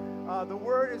The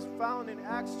word is found in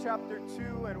Acts chapter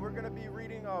 2, and we're going to be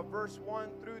reading verse 1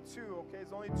 through 2. Okay,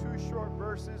 it's only two short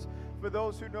verses. For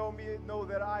those who know me, know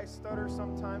that I stutter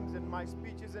sometimes, and my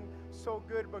speech isn't so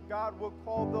good, but God will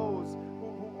call those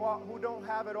who don't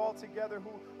have it all together,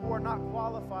 who are not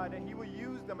qualified, and He will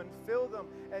use them and fill them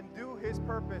and do His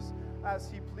purpose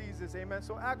as He pleases. Amen.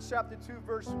 So Acts chapter 2,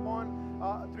 verse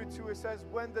 1 through 2, it says,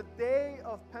 "When the day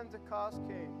of Pentecost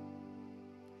came,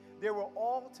 they were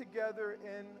all together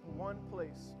in one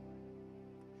place.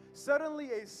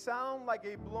 Suddenly a sound like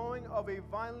a blowing of a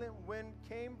violent wind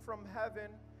came from heaven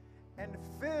and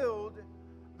filled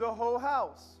the whole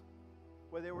house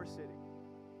where they were sitting."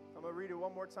 I'm going to read it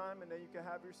one more time, and then you can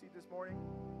have your seat this morning.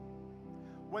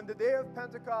 "When the day of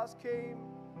Pentecost came,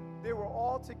 they were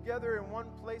all together in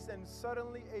one place, and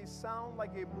suddenly a sound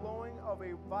like a blowing of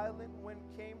a violent wind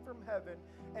came from heaven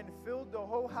and filled the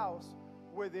whole house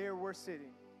where they were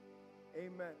sitting."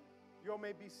 Amen. You all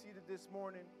may be seated this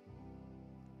morning.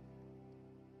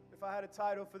 If I had a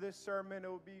title for this sermon, it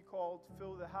would be called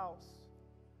 "Fill the House."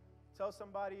 Tell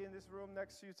somebody in this room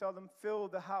next to you, tell them, "Fill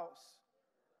the house."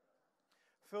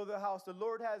 Fill the house. The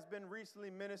Lord has been recently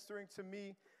ministering to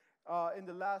me in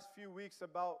the last few weeks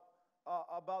about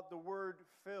the word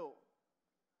 "fill."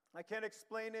 I can't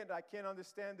explain it. I can't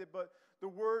understand it, but the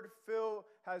word "fill"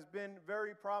 has been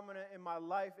very prominent in my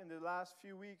life in the last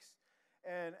few weeks.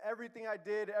 And everything I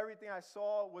did, everything I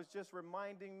saw was just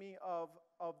reminding me of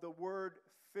the word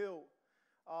 "fill."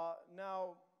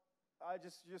 Now,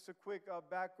 just a quick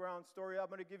background story. I'm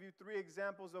going to give you 3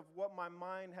 examples of what my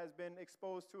mind has been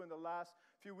exposed to in the last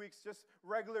few weeks. Just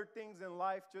regular things in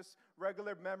life, just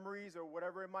regular memories or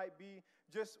whatever it might be,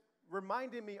 just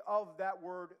reminding me of that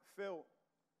word "fill."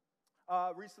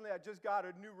 Recently, I just got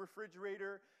a new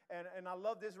refrigerator, and I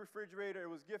love this refrigerator. It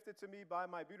was gifted to me by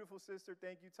my beautiful sister.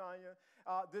 Thank you, Tanya.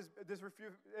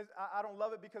 I don't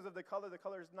love it because of the color. The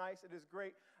color is nice. It is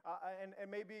great, and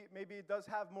maybe it does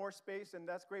have more space, and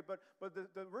that's great. But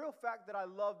the real fact that I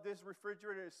love this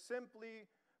refrigerator is simply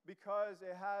because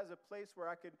it has a place where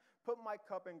I could put my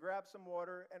cup and grab some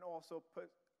water, and also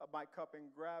put my cup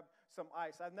and grab some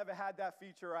ice. I've never had that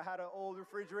feature. I had an old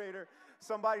refrigerator.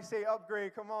 Somebody say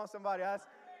upgrade. Come on, somebody.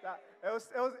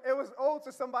 It was old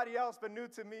to somebody else, but new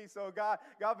to me. So God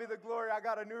be the glory. I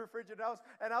got a new refrigerator,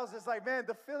 and I was just like, man,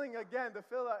 the filling again. The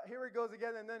fill. Here it goes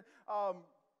again. And then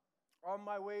on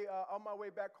my way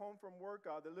back home from work,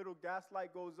 the little gas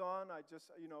light goes on. I just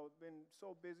been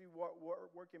so busy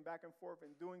working back and forth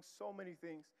and doing so many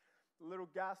things. The little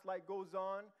gas light goes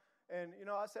on. And,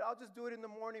 I said, I'll just do it in the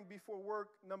morning before work.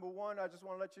 Number one, I just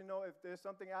want to let you know, if there's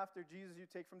something after Jesus you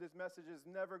take from this message, is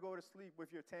never go to sleep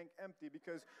with your tank empty,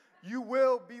 because you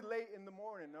will be late in the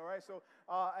morning, all right? So,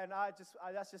 and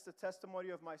that's just a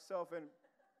testimony of myself. And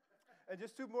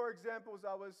just 2 more examples.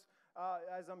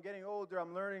 As I'm getting older,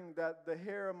 I'm learning that the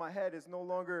hair on my head is no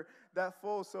longer that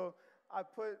full. So my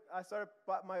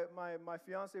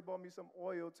fiance bought me some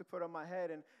oil to put on my head,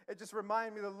 and it just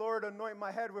reminded me, the Lord anoint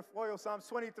my head with oil. Psalms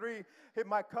 23, hit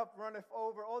my cup runneth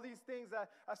over. All these things that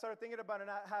I started thinking about,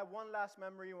 and I had one last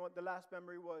memory. The last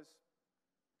memory was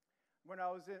when I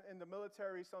was in the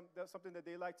military. Something that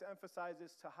they like to emphasize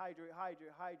is to hydrate.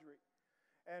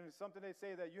 And it's something they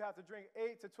say that you have to drink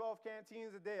 8 to 12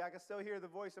 canteens a day. I can still hear the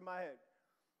voice in my head.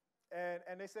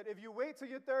 And they said, if you wait till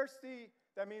you're thirsty,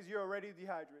 that means you're already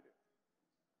dehydrated.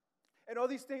 And all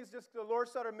these things, just the Lord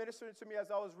started ministering to me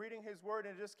as I was reading His Word,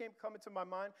 and it just kept coming to my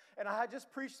mind. And I had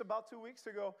just preached about 2 weeks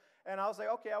ago, and I was like,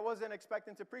 okay, I wasn't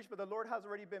expecting to preach, but the Lord has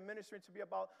already been ministering to me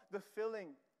about the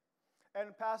filling.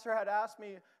 And Pastor had asked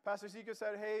me, Pastor Ezekiel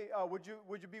said, hey, would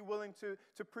you be willing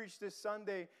to preach this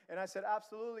Sunday? And I said,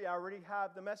 absolutely. I already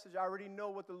have the message. I already know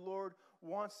what the Lord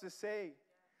wants to say.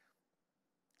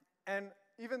 And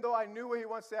even though I knew what He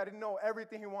wants to say, I didn't know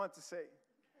everything He wanted to say.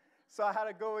 So I had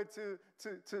to go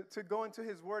into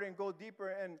His Word and go deeper.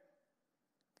 And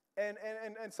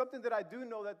something that I do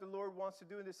know that the Lord wants to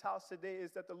do in this house today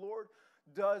is that the Lord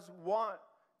does want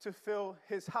to fill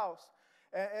His house.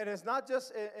 And it's not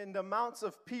just in the amounts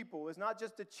of people. It's not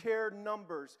just the chair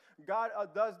numbers. God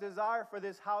does desire for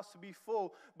this house to be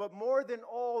full. But more than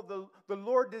all, the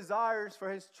Lord desires for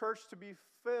His church to be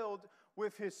filled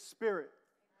with His Spirit.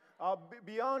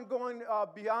 Beyond going,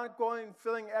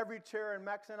 filling every chair and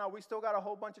maxing out, we still got a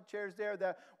whole bunch of chairs there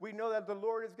that we know that the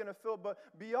Lord is going to fill. But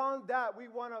beyond that, we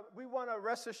want to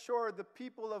rest assured, the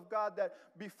people of God, that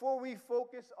before we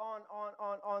focus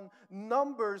on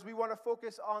numbers, we want to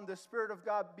focus on the Spirit of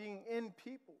God being in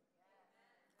people.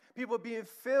 People being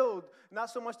filled, not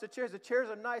so much the chairs. The chairs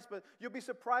are nice, but you'll be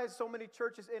surprised so many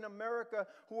churches in America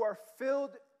who are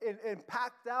filled and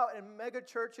packed out, and mega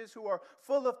churches who are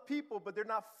full of people, but they're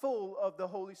not full of the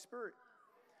Holy Spirit.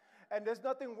 And there's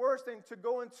nothing worse than to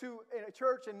go into a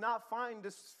church and not find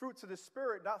the fruits of the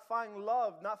Spirit, not find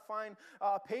love, not find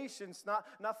patience, not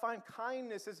find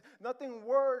kindness. There's nothing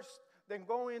worse than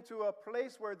going into a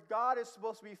place where God is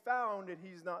supposed to be found and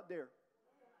He's not there.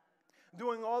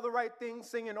 Doing all the right things,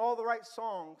 singing all the right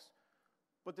songs,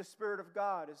 but the Spirit of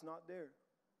God is not there.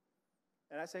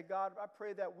 And I say, God, I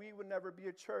pray that we would never be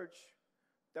a church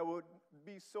that would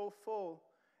be so full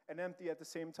and empty at the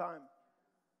same time.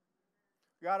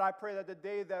 God, I pray that the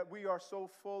day that we are so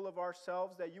full of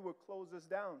ourselves that you would close us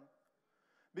down.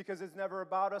 Because it's never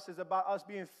about us, it's about us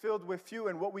being filled with you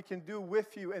and what we can do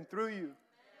with you and through you.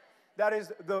 That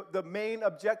is the main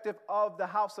objective of the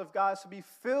house of God, is to be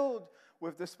filled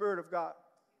with the Spirit of God.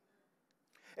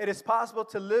 It is possible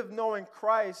to live knowing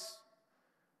Christ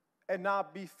and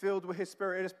not be filled with His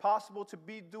Spirit. It is possible to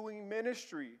be doing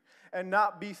ministry and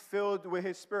not be filled with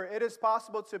His Spirit. It is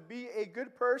possible to be a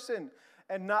good person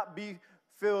and not be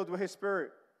filled with His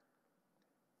Spirit.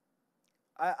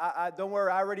 I don't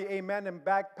worry, I already amen and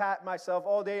back pat myself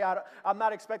all day. I'm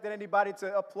not expecting anybody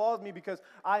to applaud me because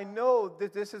I know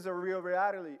that this is a real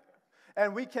reality.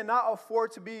 And we cannot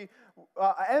afford to be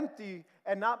empty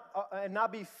and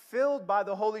not be filled by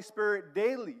the Holy Spirit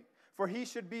daily. For He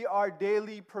should be our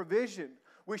daily provision.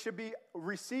 We should be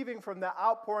receiving from the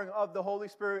outpouring of the Holy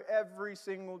Spirit every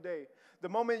single day. The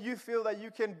moment you feel that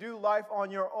you can do life on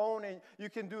your own and you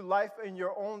can do life in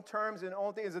your own terms and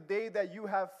own things, is a day that you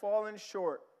have fallen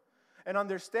short. And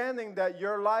understanding that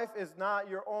your life is not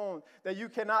your own, that you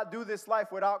cannot do this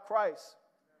life without Christ.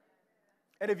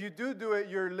 And if you do it,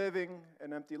 you're living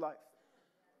an empty life.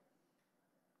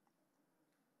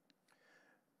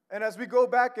 And as we go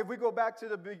back, if we go back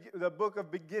to the book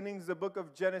of beginnings, the book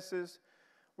of Genesis,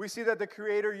 we see that the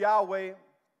Creator Yahweh,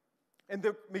 in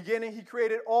the beginning, He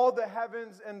created all the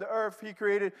heavens and the earth. He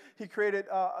created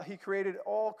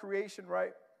all creation,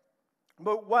 right?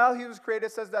 But while He was created,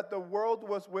 it says that the world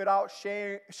was without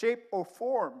shape or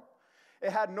form.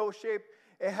 It had no shape.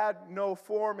 It had no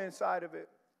form inside of it.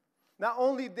 Not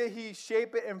only did He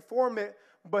shape it and form it,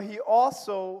 but He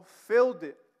also filled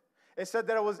it. It said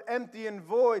that it was empty and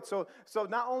void. So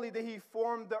not only did He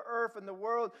form the earth and the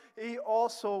world, He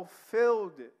also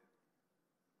filled it.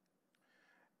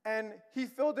 And He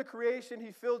filled the creation.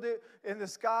 He filled it in the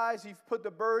skies. He put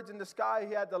the birds in the sky.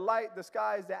 He had the light, the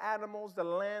skies, the animals, the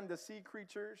land, the sea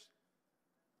creatures.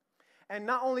 And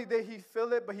not only did He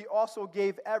fill it, but He also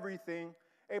gave everything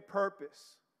a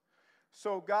purpose.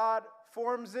 So God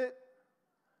forms it,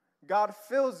 God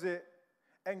fills it,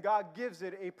 and God gives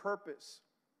it a purpose.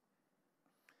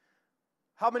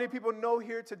 How many people know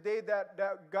here today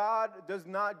that God does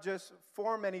not just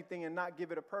form anything and not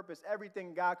give it a purpose?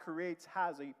 Everything God creates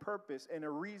has a purpose and a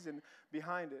reason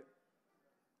behind it.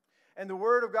 And the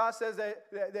Word of God says that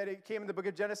it came in the book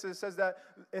of Genesis.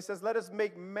 It says, let us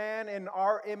make man in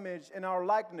our image, in our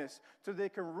likeness, so they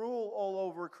can rule all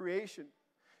over creation.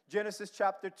 Genesis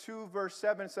chapter 2, verse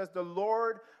 7 says, the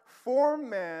Lord formed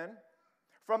man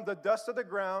from the dust of the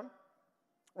ground.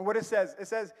 And what it says,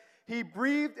 He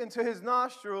breathed into his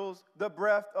nostrils the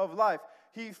breath of life.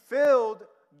 He filled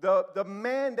the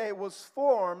man that was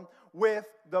formed with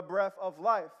the breath of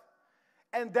life.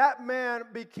 And that man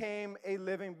became a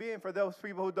living being. For those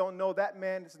people who don't know, that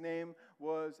man's name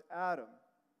was Adam.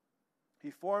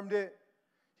 He formed it,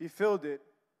 He filled it,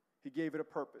 He gave it a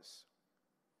purpose.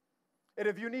 And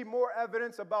if you need more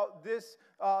evidence about this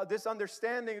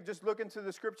understanding, just look into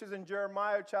the scriptures in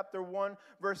Jeremiah chapter 1,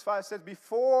 verse 5. It says,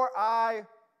 before I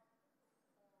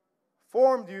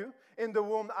formed you in the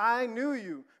womb, I knew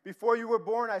you. Before you were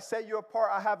born, I set you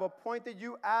apart. I have appointed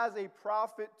you as a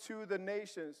prophet to the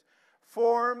nations.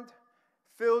 Formed,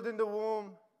 filled in the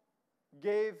womb,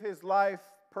 gave His life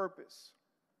purpose.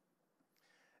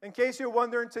 In case you're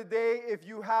wondering today if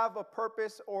you have a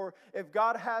purpose or if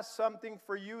God has something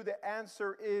for you, the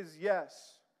answer is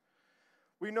yes.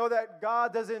 We know that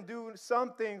God doesn't do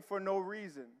something for no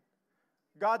reason.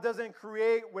 God doesn't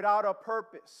create without a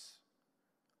purpose.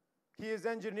 He is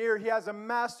engineered. He has a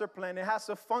master plan. It has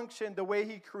to function the way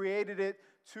He created it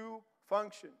to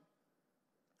function.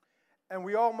 And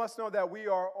we all must know that we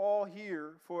are all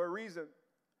here for a reason.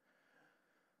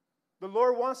 The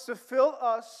Lord wants to fill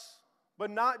us,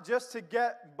 but not just to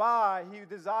get by. He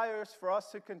desires for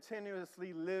us to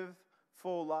continuously live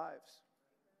full lives.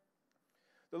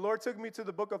 The Lord took me to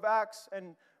the book of Acts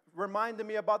and reminded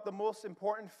me about the most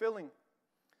important filling.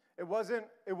 It wasn't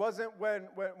when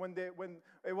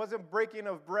it wasn't breaking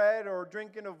of bread or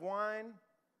drinking of wine.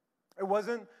 It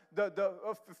wasn't the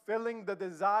fulfilling the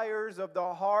desires of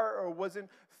the heart, or wasn't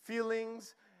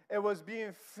feelings. It was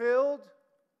being filled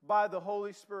by the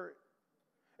Holy Spirit.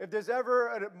 If there's ever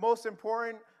a most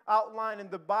important outline in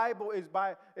the Bible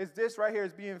is this right here,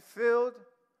 is being filled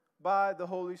by the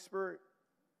Holy Spirit.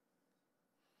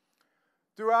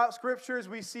 Throughout scriptures,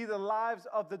 we see the lives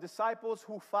of the disciples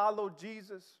who followed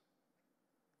Jesus.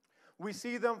 We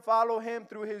see them follow him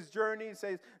through his journey. It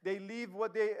says they leave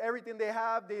everything they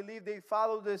have, they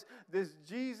follow this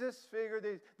Jesus figure,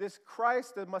 this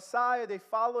Christ, the Messiah. They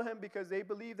follow him because they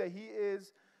believe that he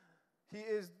is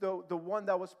the one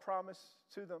that was promised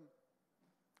to them.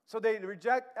 So they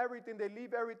reject everything, they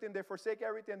leave everything, they forsake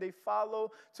everything, they follow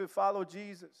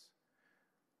Jesus.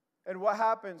 And what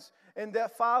happens? In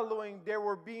that following, they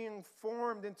were being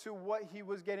formed into what he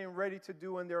was getting ready to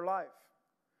do in their life.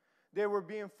 They were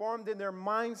being formed in their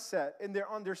mindset, in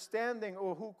their understanding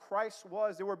of who Christ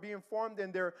was. They were being formed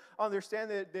in their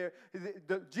understanding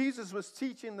that Jesus was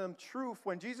teaching them truth.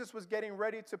 When Jesus was getting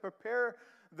ready to prepare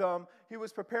them, he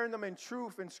was preparing them in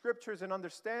truth, in scriptures, and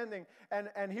understanding.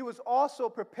 And he was also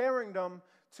preparing them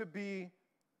to be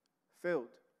filled.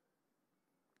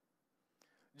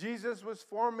 Jesus was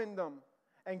forming them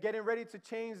and getting ready to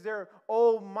change their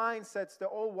old mindsets, their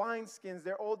old wineskins,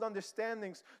 their old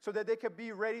understandings, so that they could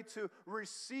be ready to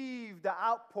receive the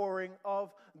outpouring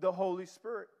of the Holy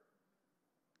Spirit.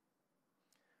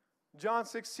 John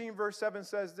 16, verse 7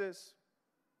 says this,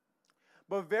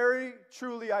 "But very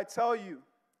truly I tell you,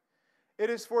 it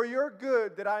is for your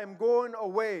good that I am going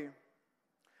away.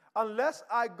 Unless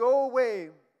I go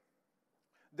away,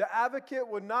 the advocate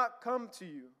will not come to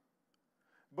you.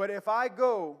 But if I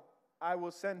go, I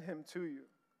will send him to you."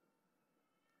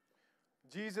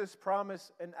 Jesus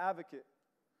promised an advocate.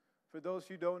 For those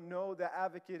who don't know, the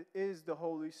advocate is the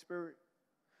Holy Spirit.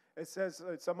 It says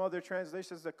in some other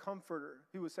translations, a comforter.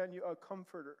 He will send you a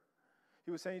comforter.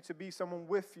 He will send you to be someone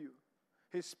with you,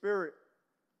 his Spirit.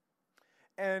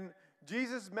 And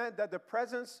Jesus meant that the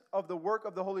presence of the work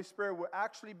of the Holy Spirit will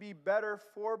actually be better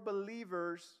for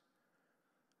believers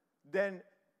than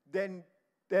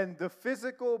the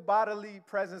physical bodily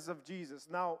presence of Jesus.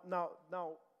 Now,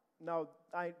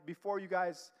 before you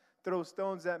guys throw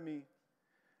stones at me,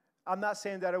 I'm not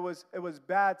saying that it was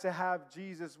bad to have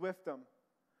Jesus with them.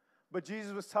 But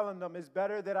Jesus was telling them, it's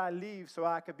better that I leave so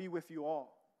I could be with you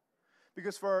all.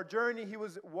 Because for our journey, he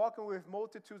was walking with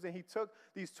multitudes, and he took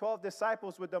these 12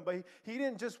 disciples with them. But he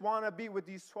didn't just want to be with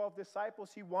these 12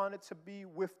 disciples. He wanted to be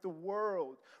with the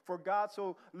world. For God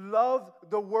so loved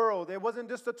the world. It wasn't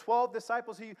just the 12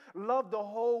 disciples. He loved the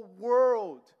whole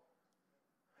world.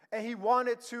 And he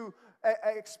wanted to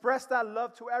express that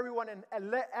love to everyone and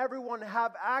let everyone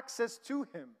have access to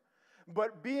him.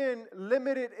 But being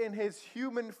limited in his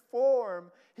human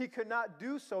form, he could not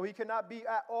do so. He could not be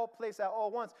at all places at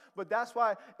all once. But that's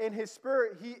why in his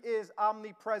spirit, he is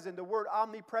omnipresent. The word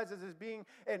omnipresence is being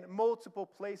in multiple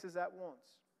places at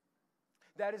once.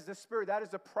 That is the spirit. That is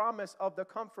the promise of the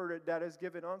comforter that is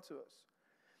given unto us.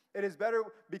 It is better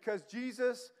because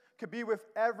Jesus could be with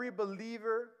every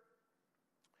believer,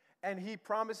 and he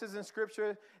promises in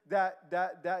Scripture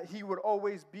that he would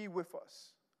always be with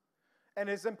us. And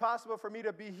it's impossible for me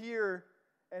to be here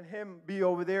and him be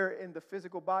over there in the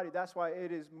physical body. That's why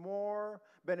it is more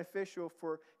beneficial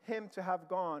for him to have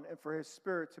gone and for his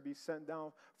Spirit to be sent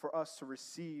down for us to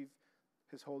receive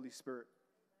his Holy Spirit.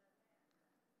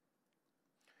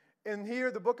 In here,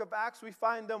 the book of Acts, we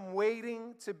find them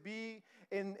waiting to be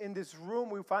in this room.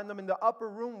 We find them in the upper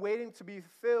room waiting to be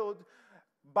filled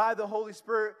by the Holy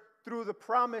Spirit through the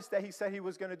promise that he said he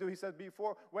was going to do. He said,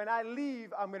 before, when I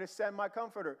leave, I'm going to send my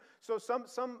comforter. So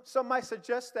some might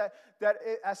suggest that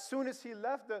as soon as he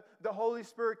left, the Holy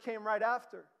Spirit came right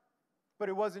after. But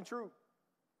it wasn't true.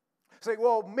 It's like,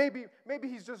 well, maybe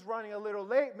he's just running a little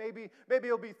late. Maybe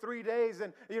it'll be 3 days,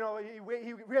 and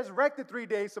he resurrected 3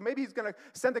 days, so maybe he's going to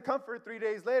send the comforter 3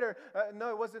 days later. No,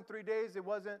 it wasn't 3 days. It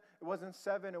wasn't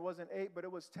 7. It wasn't 8. But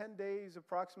it was 10 days,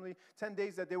 approximately 10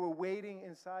 days that they were waiting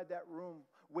inside that room,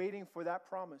 waiting for that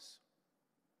promise.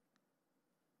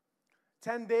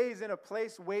 10 days in a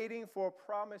place waiting for a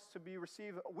promise to be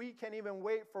received. We can't even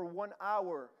wait for 1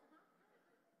 hour.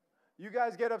 You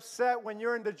guys get upset when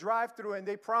you're in the drive-thru and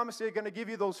they promise they're going to give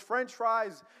you those French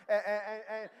fries,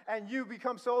 and you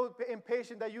become so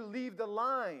impatient that you leave the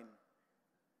line.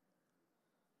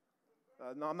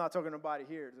 No, I'm not talking about it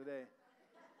here today.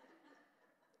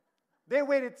 They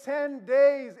waited 10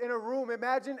 days in a room.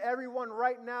 Imagine everyone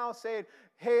right now saying,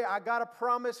 hey, I got a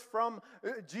promise from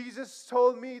Jesus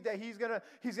told me that he's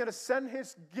gonna send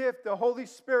his gift, the Holy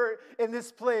Spirit, in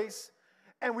this place,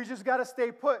 and we just got to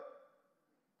stay put.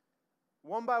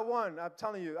 One by one, I'm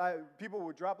telling you, people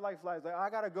would drop like flies. Like, I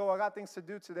got to go. I got things to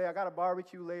do today. I got to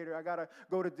barbecue later. I got to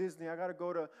go to Disney. I got to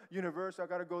go to Universal. I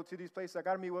got to go to these places. I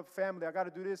got to meet with family. I got to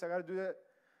do this. I got to do that.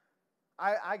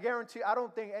 I guarantee, I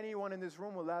don't think anyone in this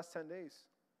room will last 10 days.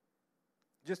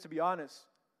 Just to be honest.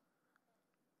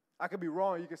 I could be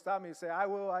wrong. You can stop me and say, I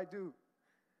will, I do.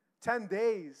 10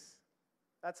 days,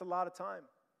 that's a lot of time.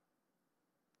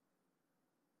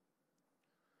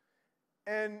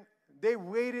 And they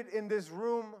waited in this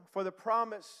room for the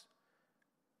promise.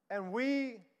 And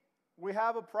we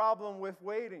have a problem with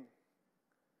waiting.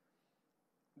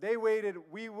 They waited.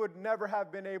 We would never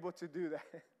have been able to do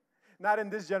that. Not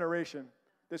in this generation.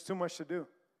 There's too much to do.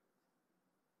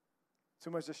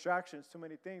 Too much distractions, too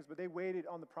many things. But they waited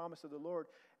on the promise of the Lord.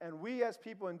 And we as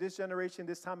people in this generation,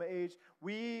 this time of age,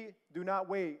 we do not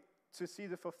wait to see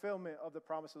the fulfillment of the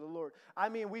promise of the Lord. I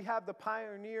mean, we have the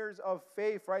pioneers of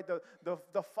faith, right?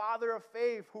 The father of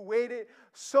faith who waited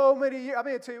so many years. I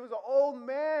mean, he was an old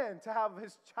man to have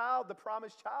his child, the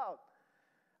promised child.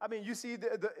 I mean, you see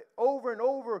the over and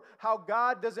over how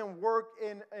God doesn't work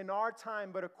in our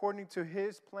time, but according to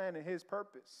his plan and his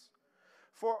purpose.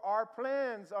 For our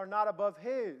plans are not above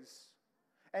his.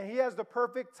 And he has the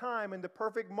perfect time and the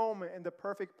perfect moment and the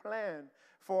perfect plan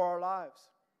for our lives.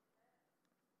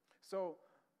 So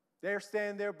they're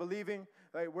standing there believing,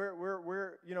 like,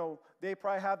 we're they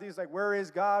probably have these, like, where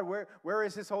is God? Where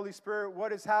is his Holy Spirit?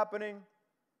 What is happening?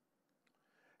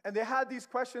 And they had these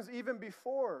questions even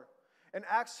before. In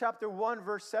Acts chapter 1,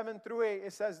 verse 7 through 8,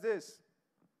 it says this.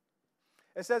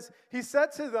 It says, he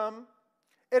said to them,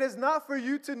 it is not for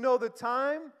you to know the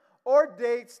time or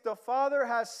dates the Father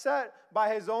has set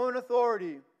by his own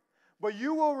authority, but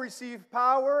you will receive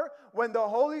power when the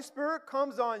Holy Spirit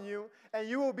comes on you, and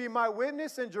you will be my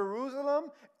witness in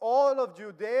Jerusalem, all of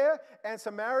Judea and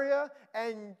Samaria,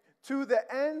 and to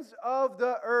the ends of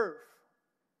the earth.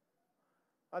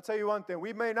 I'll tell you one thing.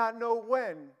 We may not know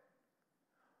when,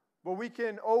 but we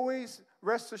can always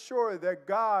rest assured that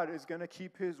God is going to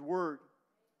keep his word.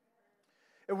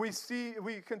 If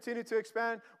we continue to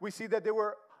expand, we see that they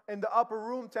were in the upper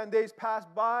room, 10 days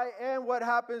passed by, and what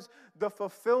happens? The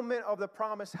fulfillment of the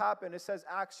promise happened. It says,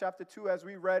 Acts chapter 2, as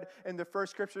we read in the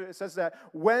first scripture, it says that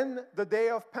when the day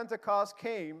of Pentecost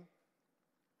came,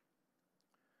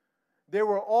 they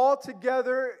were all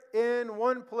together in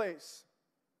one place.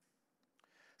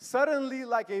 Suddenly,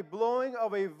 like a blowing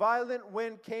of a violent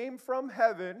wind came from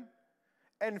heaven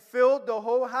and filled the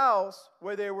whole house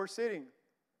where they were sitting.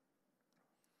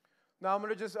 Now, I'm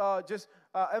going to just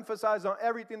emphasize on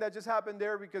everything that just happened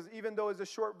there, because even though it's a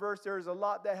short verse, there is a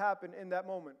lot that happened in that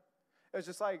moment. It's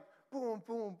just like boom,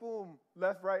 boom, boom,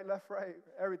 left, right,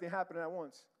 everything happening at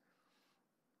once.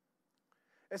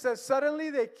 It says,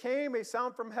 suddenly there came a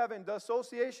sound from heaven. The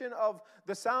association of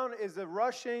the sound is a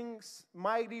rushing,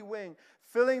 mighty wind,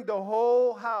 filling the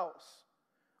whole house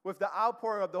with the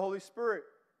outpouring of the Holy Spirit.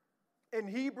 In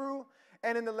Hebrew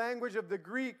and in the language of the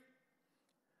Greek,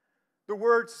 the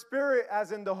word spirit,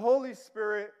 as in the Holy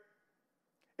Spirit,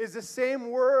 is the same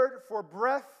word for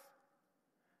breath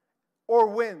or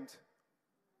wind.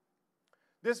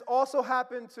 This also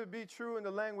happened to be true in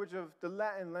the language of the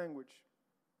Latin language.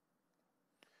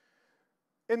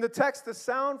 In the text, the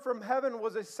sound from heaven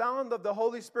was a sound of the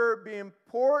Holy Spirit being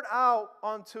poured out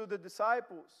onto the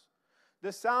disciples.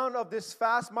 The sound of this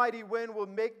fast, mighty wind will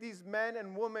make these men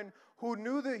and women who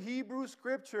knew the Hebrew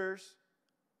scriptures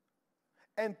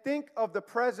and think of the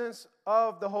presence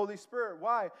of the Holy Spirit.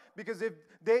 Why? Because if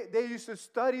they used to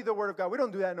study the Word of God. We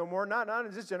don't do that no more, not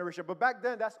in this generation. But back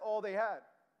then, that's all they had.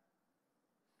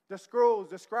 The scrolls,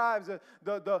 the scribes,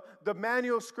 the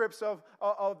manuscripts of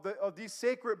these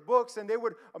sacred books, and they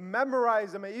would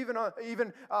memorize them, and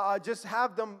even just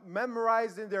have them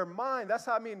memorized in their mind. That's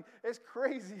how, I mean, it's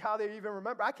crazy how they even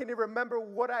remember. I can't even remember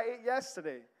what I ate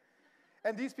yesterday.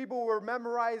 And these people were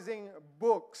memorizing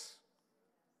books.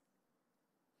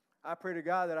 I pray to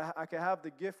God that I can have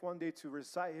the gift one day to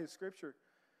recite his scripture.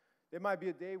 There might be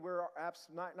a day where our apps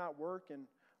might not work and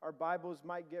our Bibles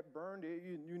might get burned.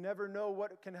 You never know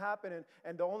what can happen.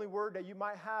 And the only word that you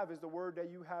might have is the word that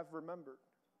you have remembered.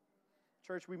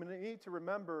 Church, we need to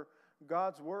remember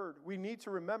God's word. We need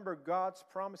to remember God's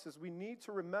promises. We need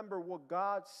to remember what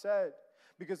God said.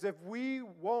 Because if we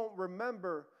won't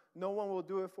remember, no one will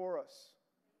do it for us.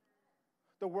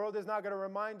 The world is not going to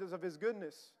remind us of his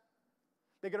goodness.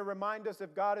 They're going to remind us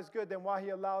if God is good, then why he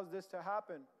allows this to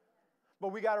happen. But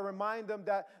we got to remind them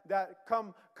that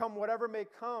come whatever may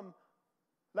come,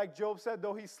 like Job said,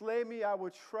 though he slay me, I will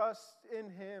trust in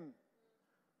him.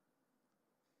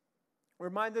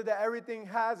 Reminded that everything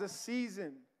has a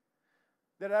season,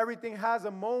 that everything has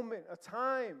a moment, a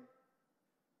time.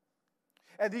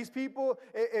 And these people,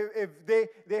 if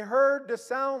they heard the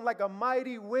sound like a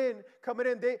mighty wind coming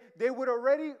in, they would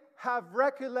already have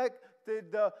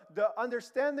recollected the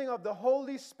understanding of the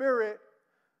Holy Spirit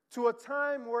to a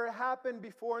time where it happened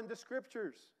before in the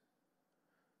Scriptures.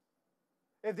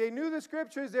 If they knew the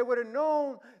Scriptures, they would have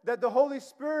known that the Holy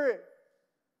Spirit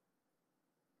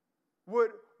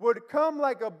would come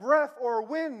like a breath or a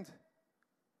wind.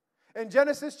 In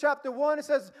Genesis chapter 1, it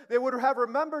says they would have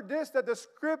remembered this, that the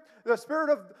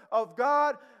Spirit of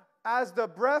God as the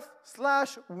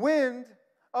breath/wind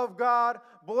of God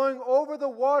blowing over the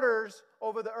waters,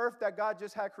 over the earth that God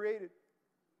just had created.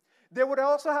 They would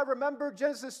also have remembered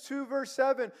Genesis 2 verse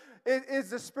 7. It is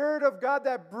the Spirit of God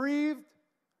that breathed/wind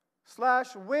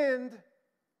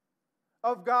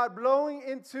of God blowing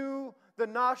into the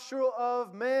nostril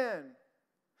of man.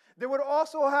 They would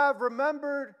also have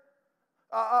remembered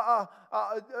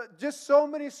just so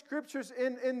many scriptures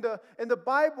in the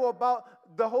Bible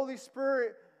about the Holy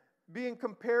Spirit being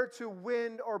compared to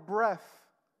wind or breath.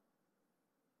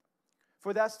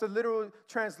 For that's the literal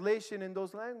translation in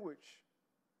those language.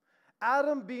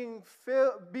 Adam being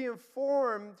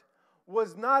formed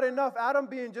was not enough. Adam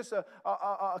being just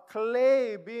a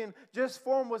clay, being just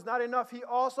formed was not enough. He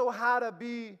also had to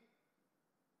be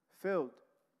filled.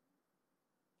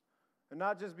 And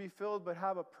not just be filled, but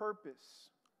have a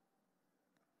purpose.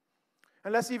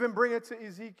 And let's even bring it to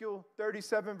Ezekiel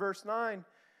 37, verse 9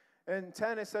 and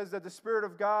 10. It says that the Spirit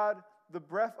of God, the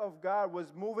breath of God,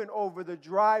 was moving over the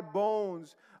dry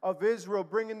bones of Israel,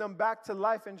 bringing them back to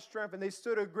life and strength. And they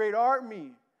stood a great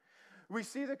army. We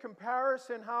see the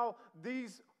comparison, how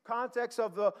these contexts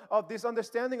of this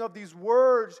understanding of these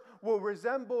words will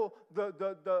resemble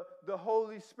the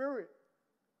Holy Spirit.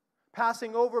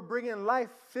 Passing over, bringing life,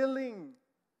 filling.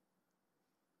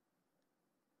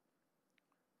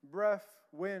 Breath,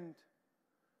 wind,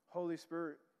 Holy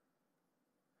Spirit.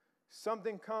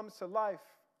 Something comes to life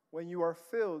when you are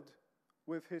filled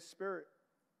with His Spirit.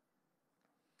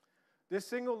 This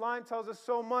single line tells us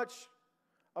so much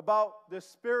about the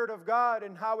Spirit of God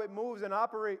and how it moves and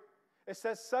operates. It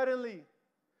says suddenly.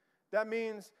 That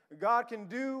means God can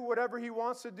do whatever He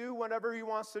wants to do whenever He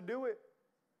wants to do it.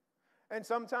 And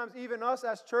sometimes even us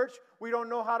as church, we don't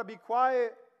know how to be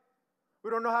quiet. We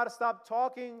don't know how to stop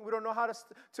talking. We don't know how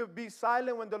to be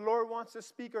silent when the Lord wants to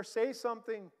speak or say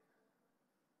something.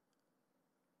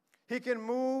 He can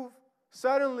move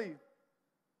suddenly.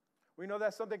 We know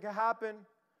that something can happen.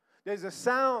 There's a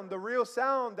sound, the real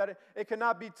sound, that it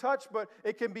cannot be touched, but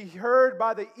it can be heard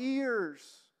by the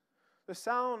ears. The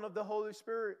sound of the Holy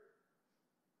Spirit.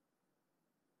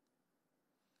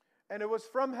 And it was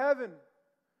from heaven.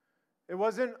 It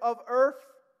wasn't of earth.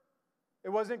 It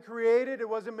wasn't created. It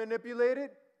wasn't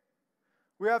manipulated.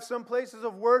 We have some places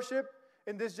of worship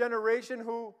in this generation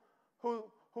who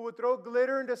would throw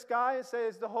glitter in the sky and say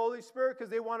it's the Holy Spirit because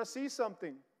they want to see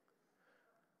something.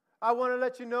 I want to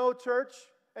let you know, church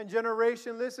and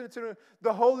generation, listen to me.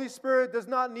 The Holy Spirit does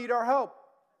not need our help.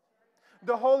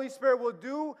 The Holy Spirit will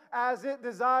do as it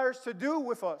desires to do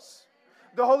with us.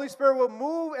 The Holy Spirit will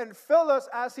move and fill us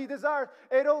as He desires.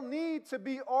 It don't need to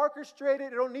be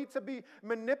orchestrated. It don't need to be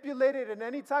manipulated in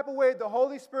any type of way. The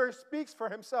Holy Spirit speaks for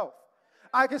Himself.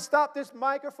 I can stop this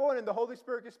microphone and the Holy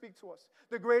Spirit can speak to us.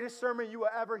 The greatest sermon you will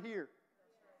ever hear.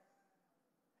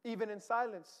 Even in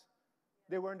silence,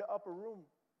 they were in the upper room.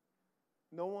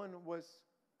 No one was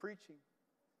preaching.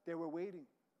 They were waiting.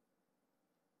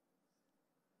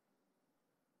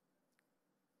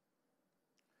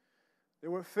 They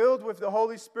were filled with the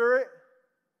Holy Spirit,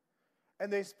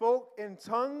 and they spoke in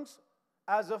tongues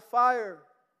as of fire.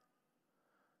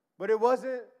 But it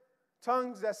wasn't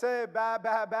tongues that said, bah,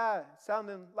 bah, bah,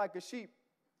 sounding like a sheep.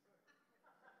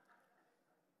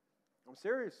 I'm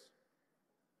serious.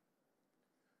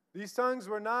 These tongues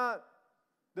were not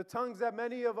the tongues that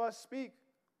many of us speak.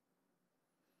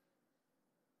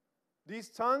 These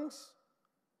tongues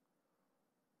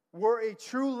were a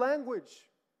true language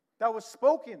that was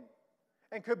spoken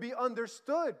and could be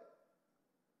understood.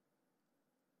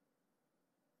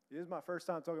 This is my first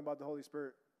time talking about the Holy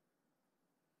Spirit.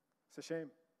 It's a shame,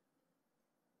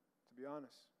 to be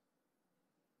honest.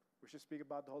 We should speak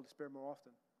about the Holy Spirit more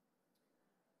often.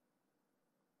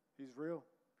 He's real.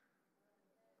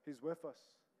 He's with us.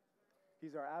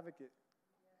 He's our advocate.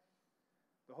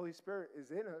 The Holy Spirit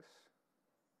is in us.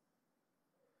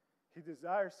 He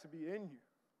desires to be in you.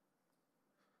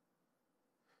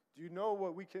 Do you know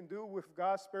what we can do with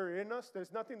God's Spirit in us?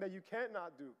 There's nothing that you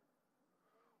cannot do.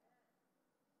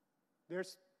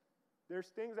 There's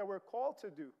things that we're called to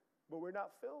do, but we're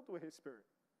not filled with His Spirit.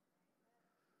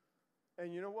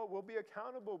 And you know what? We'll be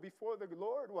accountable before the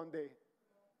Lord one day.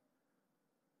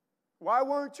 Why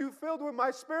weren't you filled with my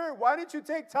Spirit? Why didn't you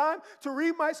take time to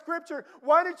read my scripture?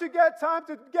 Why didn't you get time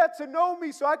to get to know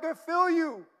me so I could fill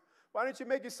you? Why didn't you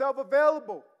make yourself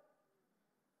available?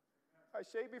 I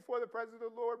shake before the presence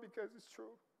of the Lord because it's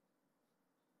true.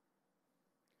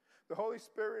 The Holy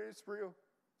Spirit is real.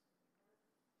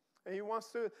 And He wants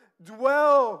to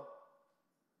dwell.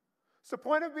 It's the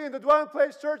point of being the dwelling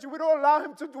place, church, and we don't allow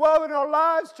Him to dwell in our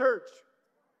lives, church.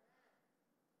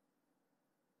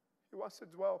 He wants to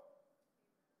dwell.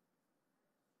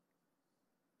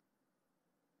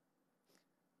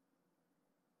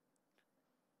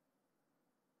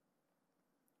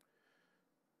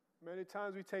 Many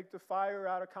times we take the fire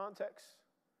out of context.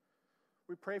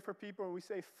 We pray for people and we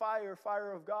say, fire,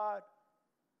 fire of God.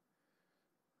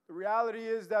 The reality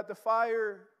is that the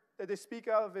fire that they speak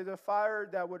of is a fire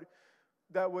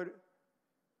that would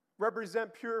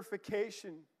represent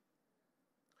purification.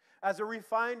 As a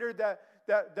refiner that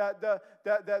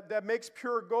makes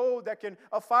pure gold,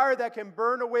 a fire that can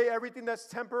burn away everything that's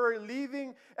temporary,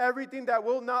 leaving everything that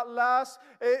will not last.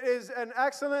 It is an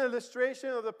excellent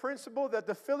illustration of the principle that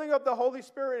the filling of the Holy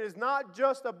Spirit is not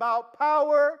just about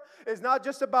power, it's not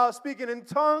just about speaking in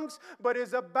tongues, but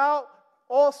is about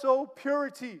also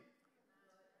purity.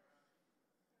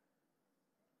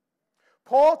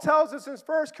 Paul tells us in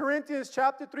 1 Corinthians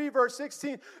chapter 3, verse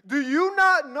 16, do you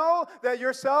not know that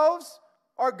yourselves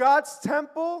are God's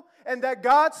temple and that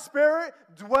God's Spirit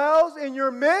dwells in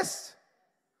your midst?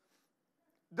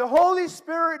 The Holy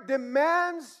Spirit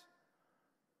demands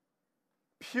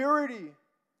purity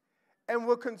and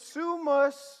will consume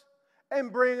us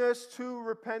and bring us to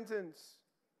repentance.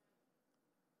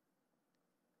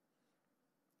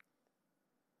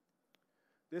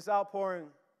 This outpouring,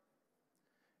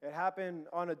 it happened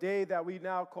on a day that we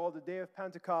now call the Day of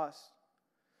Pentecost.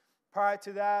 Prior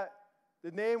to that,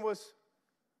 the name was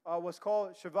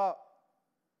called Shavuot.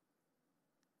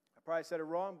 I probably said it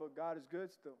wrong, but God is good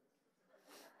still.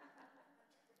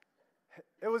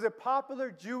 It was a popular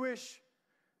Jewish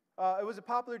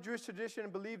tradition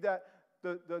and believed that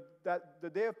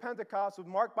the Day of Pentecost was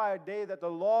marked by a day that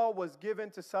the law was given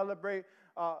to celebrate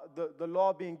the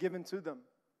law being given to them.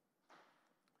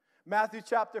 Matthew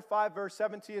chapter 5, verse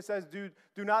 17, it says, Do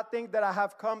not think that I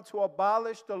have come to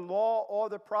abolish the law or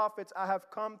the prophets. I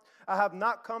have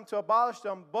not come to abolish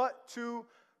them, but to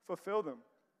fulfill them.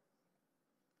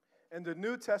 In the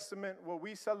New Testament, where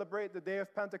we celebrate the Day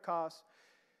of Pentecost,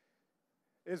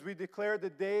 is we declare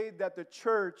the day that the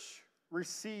church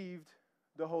received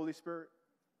the Holy Spirit.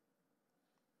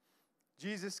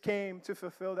 Jesus came to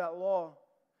fulfill that law,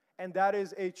 and that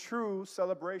is a true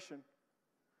celebration.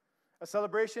 A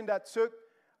celebration that took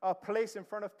place in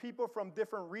front of people from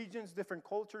different regions, different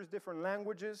cultures, different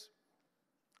languages.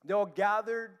 They all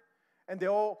gathered and they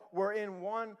all were in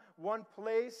one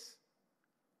place.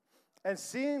 And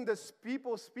seeing the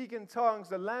people speak in tongues,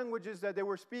 the languages that they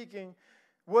were speaking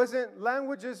wasn't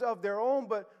languages of their own,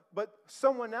 but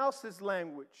someone else's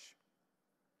language.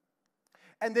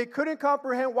 And they couldn't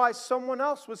comprehend why someone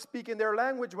else was speaking their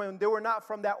language when they were not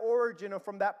from that origin or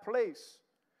from that place.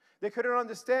 They couldn't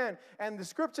understand. And the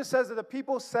scripture says that the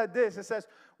people said this. It says,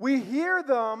 we hear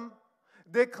them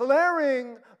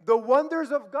declaring the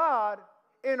wonders of God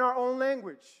in our own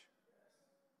language.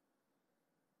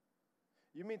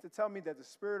 You mean to tell me that the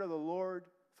Spirit of the Lord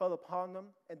fell upon them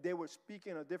and they were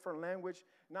speaking a different language?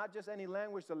 Not just any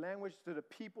language, the language to the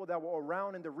people that were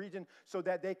around in the region so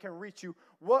that they can reach you.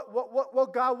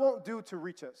 What God won't do to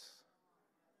reach us?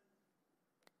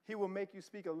 He will make you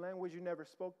speak a language you never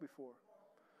spoke before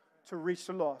to reach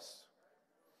the lost.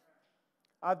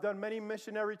 I've done many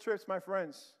missionary trips, my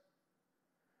friends,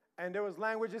 and there was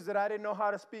languages that I didn't know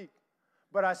how to speak,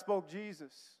 but I spoke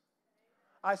Jesus.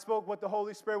 I spoke what the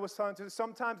Holy Spirit was telling to.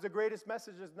 Sometimes the greatest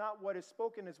message is not what is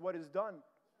spoken, it's what is done.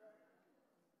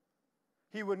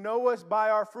 He would know us by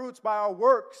our fruits, by our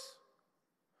works.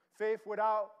 Faith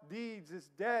without deeds is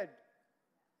dead.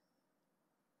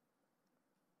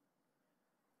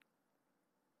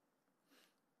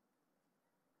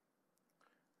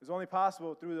 It's only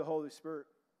possible through the Holy Spirit.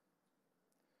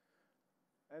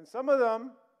 And some of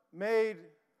them made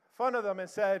fun of them and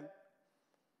said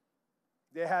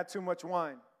they had too much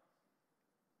wine.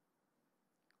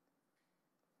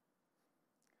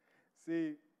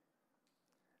 See,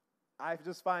 I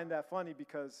just find that funny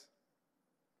because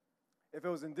if it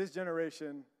was in this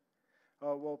generation,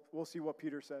 we'll see what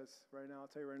Peter says right now. I'll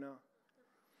tell you right now.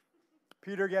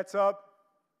 Peter gets up,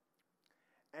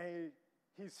 and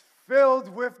he's filled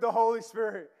with the Holy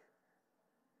Spirit.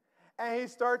 And he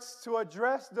starts to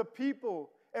address the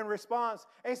people in response.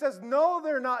 And he says, no,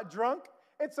 they're not drunk.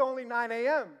 It's only 9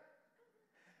 a.m.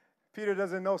 Peter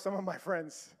doesn't know some of my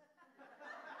friends.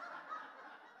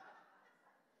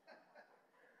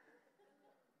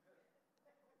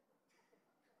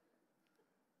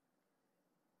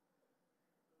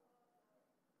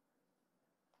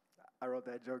 I wrote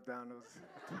that joke down.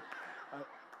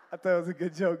 I thought it was a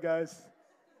good joke, guys.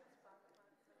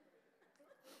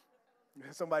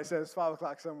 Somebody said it's 5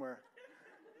 o'clock somewhere.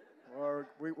 Or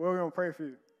we're going to pray for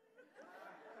you.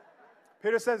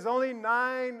 Peter says it's only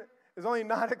 9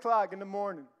 o'clock in the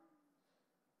morning.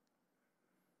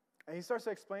 And he starts to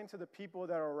explain to the people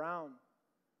that are around,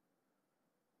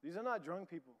 these are not drunk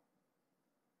people.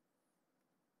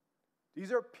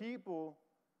 These are people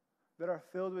that are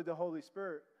filled with the Holy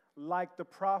Spirit, like the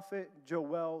prophet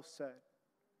Joel said.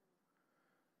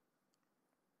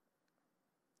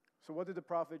 So what did the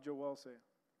prophet Joel say?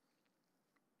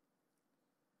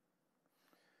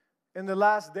 In the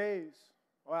last days.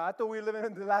 Well, I thought we were living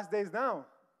in the last days now.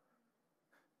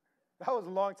 That was a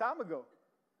long time ago.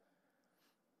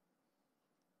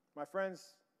 My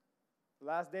friends, the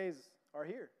last days are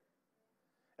here.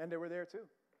 And they were there too.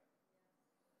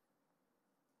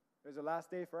 There's a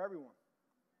last day for everyone.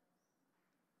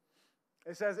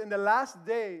 It says, in the last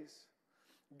days,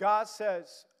 God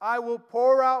says, I will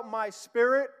pour out my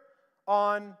Spirit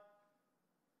on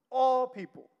all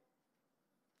people.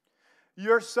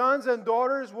 Your sons and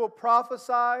daughters will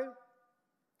prophesy.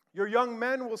 Your young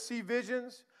men will see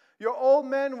visions. Your old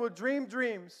men will dream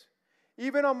dreams.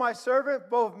 Even on my servant,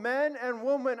 both men and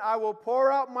women, I will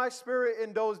pour out my Spirit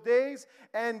in those days,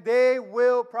 and they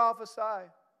will prophesy.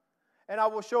 And I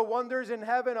will show wonders in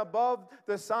heaven above,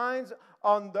 the signs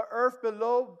on the earth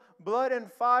below, blood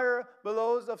and fire,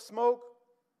 billows of smoke.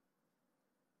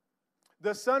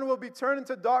 The sun will be turned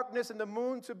into darkness and the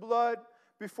moon to blood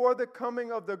before the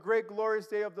coming of the great glorious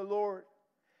day of the Lord.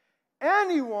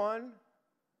 Anyone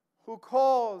who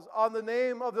calls on the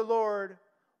name of the Lord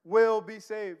will be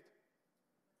saved.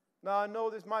 Now, I know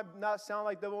this might not sound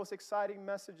like the most exciting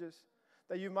messages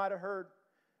that you might have heard.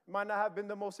 It might not have been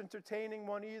the most entertaining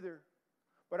one either.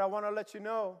 But I want to let you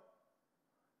know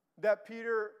that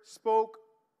Peter spoke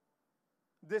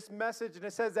this message, and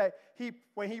it says that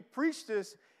when he preached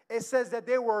this, it says that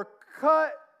they were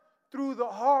cut through the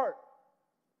heart.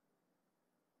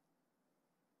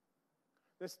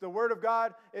 This the Word of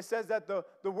God. It says that the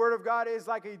Word of God is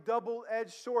like a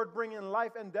double-edged sword, bringing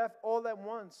life and death all at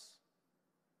once.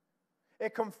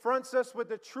 It confronts us with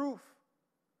the truth.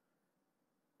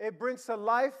 It brings to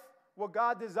life what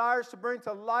God desires to bring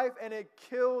to life, and it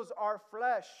kills our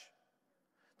flesh.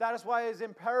 That is why it's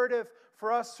imperative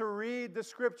for us to read the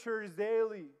Scriptures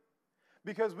daily,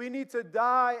 because we need to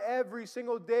die every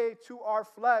single day to our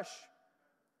flesh.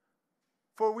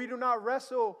 For we do not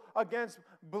wrestle against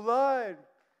blood,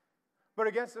 but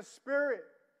against the spirit,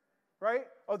 right?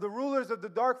 Of the rulers of the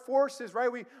dark forces, right?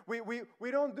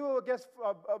 We don't do it against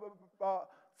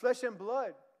flesh and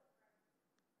blood.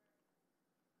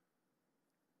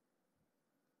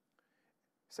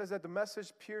 It says that the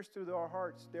message pierced through their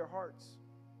hearts.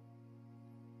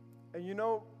 And you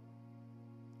know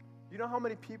how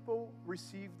many people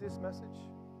received this message?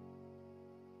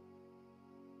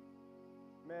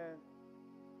 Man,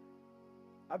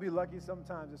 I'd be lucky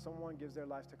sometimes if someone gives their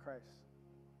life to Christ.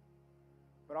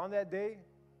 But on that day,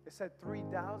 it said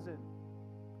 3,000.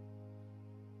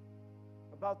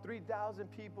 About 3,000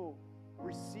 people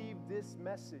received this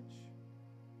message.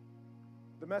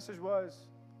 The message was,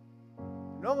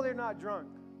 no, they're not drunk.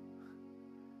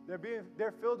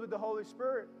 They're filled with the Holy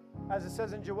Spirit. As it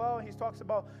says in Joel, he talks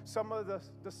about some of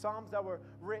the Psalms that were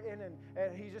written,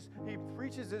 and he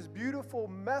preaches this beautiful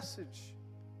message.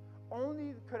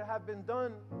 Only could have been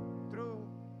done through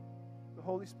the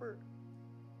Holy Spirit.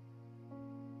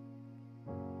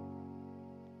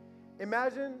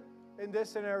 Imagine in this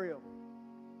scenario.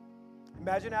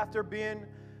 Imagine after being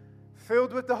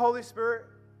filled with the Holy Spirit,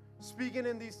 speaking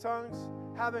in these tongues,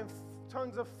 having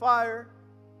tongues of fire.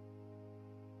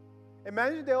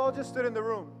 Imagine they all just stood in the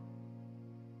room.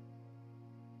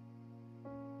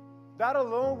 That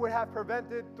alone would have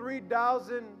prevented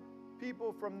 3,000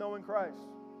 people from knowing Christ.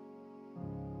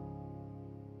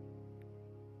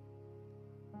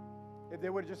 If they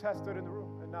would have just had stood in the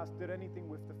room and not did anything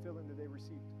with the filling that they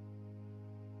received.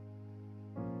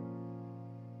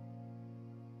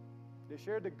 They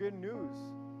shared the good news.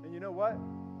 And you know what?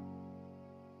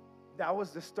 That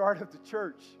was the start of the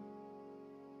church.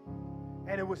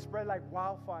 And it was spread like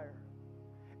wildfire.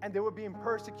 And they were being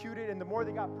persecuted, and the more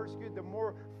they got persecuted, the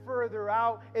more further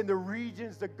out in the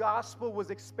regions the gospel was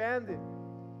expanded.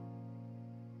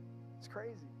 It's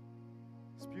crazy.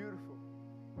 It's beautiful.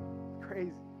 It's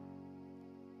crazy.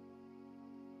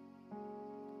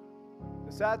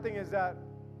 The sad thing is that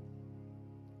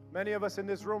many of us in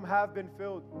this room have been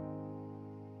filled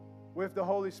with the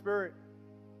Holy Spirit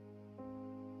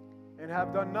and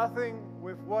have done nothing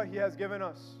with what He has given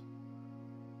us.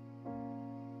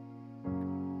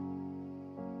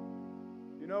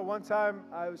 You know, one time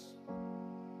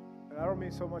and I don't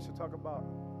mean so much to talk about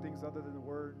things other than the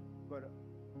Word, but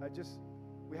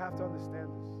we have to understand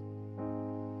this.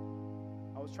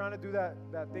 I was trying to do that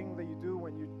thing that you do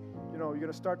when you're going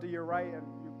to start the year right, and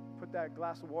you put that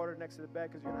glass of water next to the bed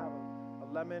because you're going to have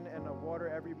a lemon and a water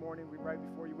every morning right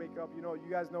before you wake up. You know, you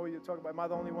guys know what you're talking about. Am I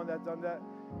the only one that's done that?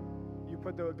 You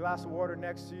put the glass of water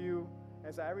next to you,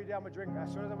 and so every day I'm going to drink.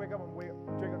 As soon as I wake up, I'm going to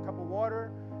drink a cup of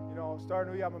water. You know, start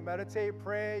a new year, I'm going to meditate,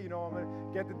 pray. You know, I'm going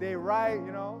to get the day right,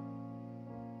 you know.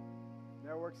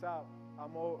 Never works out. I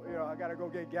got to go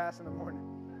get gas in the morning.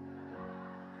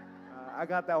 I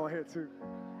got that one here too.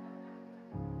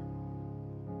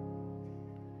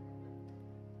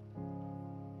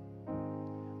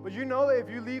 But you know that if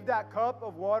you leave that cup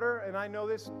of water, and I know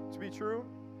this to be true,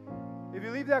 if you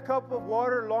leave that cup of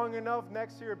water long enough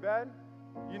next to your bed,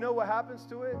 you know what happens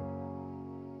to it?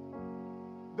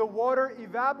 The water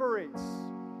evaporates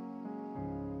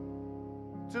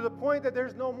to the point that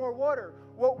there's no more water.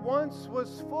 What once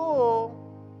was full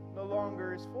no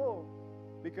longer is full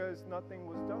because nothing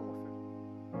was done with it.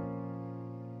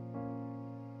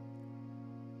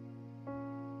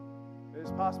 It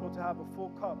is possible to have a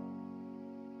full cup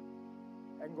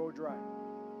and go dry.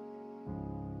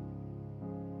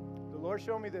 The Lord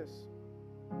showed me this.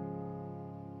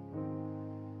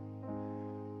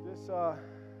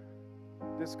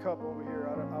 This cup over here,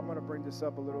 I'm going to bring this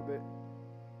up a little bit.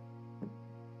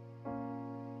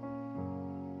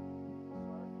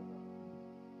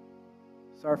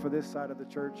 Sorry for this side of the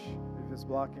church if it's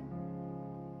blocking.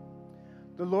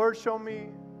 The Lord showed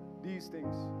me these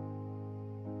things.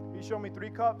 He showed me 3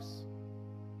 cups.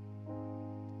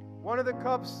 One of the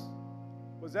cups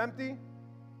was empty.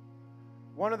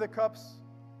 One of the cups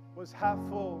was half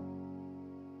full.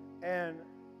 And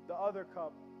the other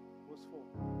cup was full.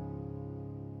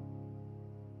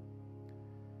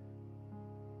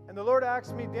 And the Lord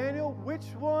asked me, Daniel, which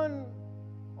one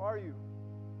are you?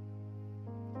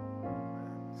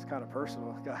 It's kind of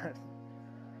personal, God.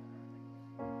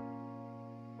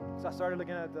 So I started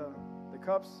looking at the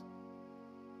cups.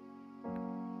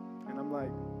 And I'm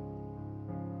like,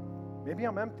 maybe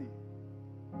I'm empty.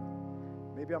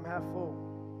 Maybe I'm half full.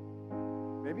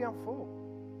 Maybe I'm full.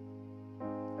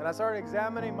 And I started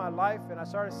examining my life, and I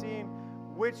started seeing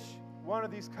which one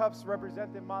of these cups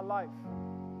represented my life.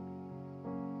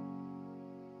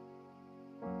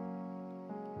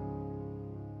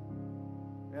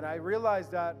 And I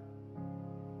realized that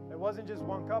it wasn't just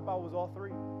one cup, I was all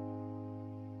 3. I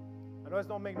know this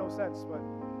don't make no sense, but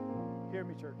hear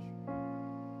me, church.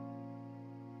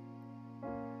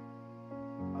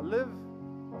 I live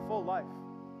a full life.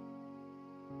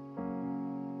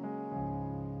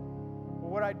 But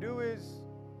what I do is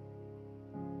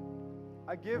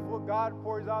I give what God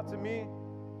pours out to me,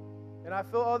 and I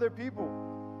fill other people.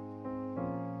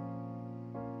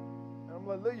 And I'm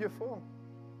like, look, you're full.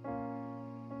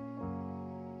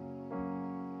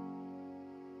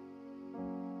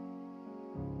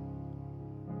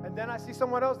 And then I see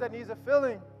someone else that needs a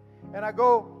filling, and I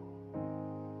go,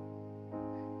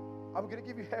 I'm going to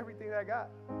give you everything that I got.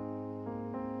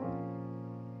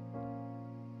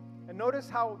 And notice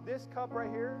how this cup right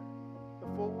here, the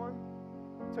full one,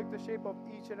 took the shape of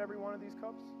each and every one of these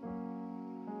cups.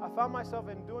 I found myself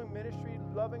in doing ministry,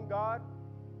 loving God,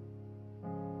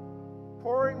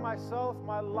 pouring myself,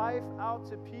 my life out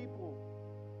to people,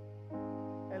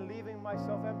 and leaving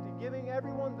myself empty, giving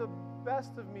everyone the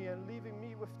best of me and leaving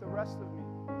me with the rest of me,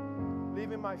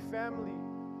 leaving my family,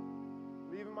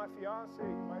 leaving my fiance,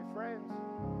 my friends,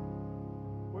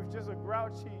 with just a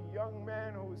grouchy young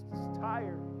man who's just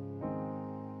tired.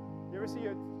 You ever see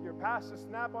your pastor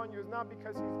snap on you? It's not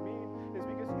because he's mean, it's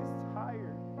because he's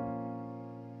tired.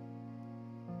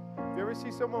 If you ever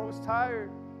see someone who's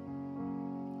tired,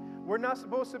 we're not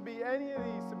supposed to be any of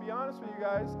these, to be honest with you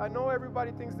guys. I know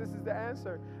everybody thinks this is the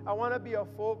answer. I want to be a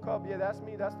full cup. Yeah, that's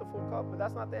me. That's the full cup. But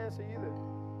that's not the answer either.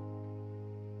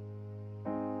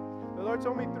 The Lord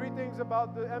told me 3 things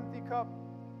about the empty cup.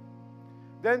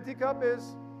 The empty cup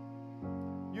is,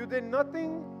 you did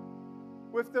nothing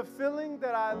with the filling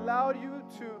that I allowed you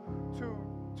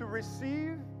to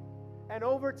receive, and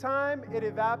over time, it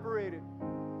evaporated.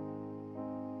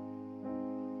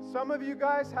 Some of you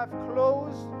guys have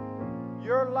closed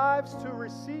your lives to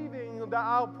receiving the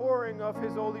outpouring of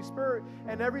His Holy Spirit.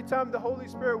 And every time the Holy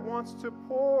Spirit wants to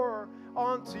pour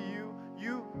onto you,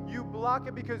 you block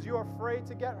it because you're afraid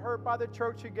to get hurt by the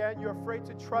church again. You're afraid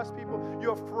to trust people.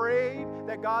 You're afraid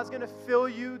that God's going to fill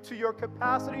you to your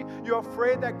capacity. You're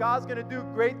afraid that God's going to do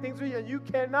great things with you. And you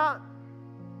cannot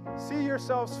see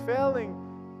yourselves failing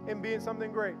in being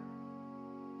something great.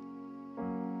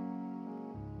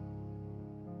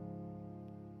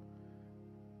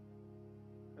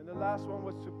 And the last one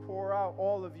was to pour out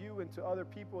all of you into other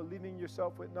people, leaving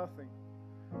yourself with nothing.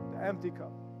 The empty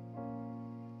cup.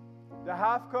 The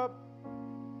half cup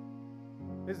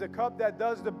is the cup that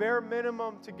does the bare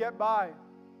minimum to get by.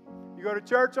 You go to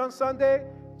church on Sunday?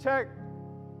 Check.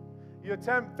 You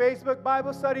attend Facebook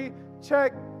Bible study?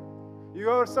 Check. You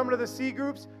go to some of the C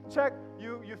groups? Check.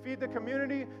 You feed the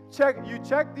community? Check. You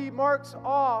check the marks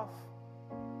off,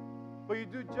 but you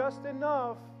do just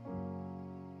enough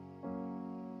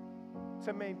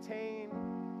to maintain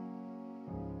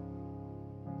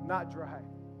not dry,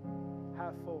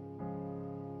 half full.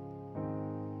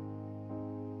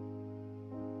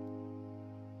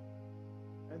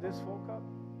 And this full cup,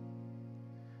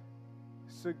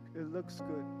 so it looks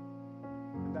good,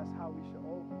 and that's how we should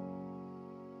hold.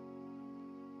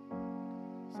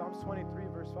 Psalms 23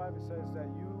 verse 5, it says that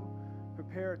you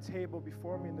prepare a table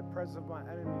before me in the presence of my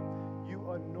enemy.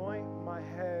 You anoint my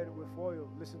head with oil.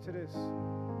 Listen to this.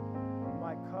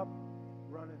 My cup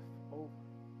runneth over.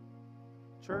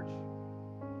 Church,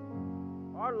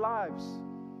 our lives,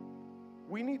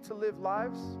 we need to live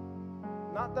lives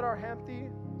not that are empty,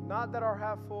 not that are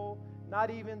half full, not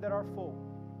even that are full.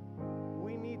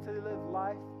 We need to live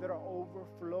life that are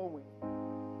overflowing.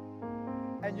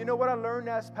 And you know what I learned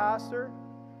as pastor?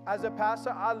 As a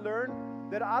pastor, I learned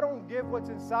that I don't give what's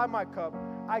inside my cup.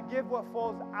 I give what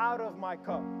falls out of my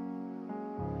cup.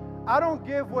 I don't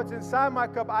give what's inside my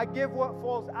cup. I give what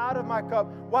falls out of my cup.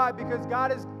 Why? Because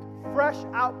God is fresh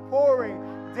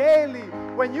outpouring daily.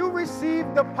 When you receive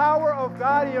the power of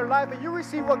God in your life and you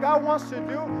receive what God wants to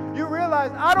do, you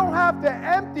realize I don't have to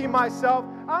empty myself.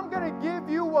 I'm going to give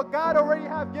you what God already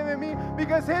has given me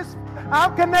because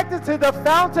I'm connected to the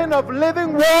fountain of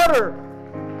living water.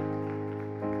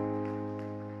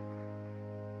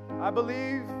 I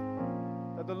believe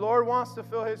that the Lord wants to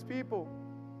fill His people.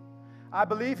 I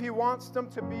believe He wants them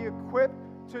to be equipped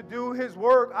to do His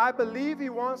work. I believe He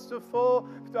wants to fill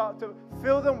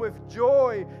them with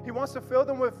joy. He wants to fill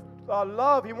them with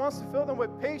love. He wants to fill them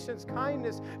with patience,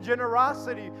 kindness,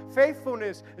 generosity,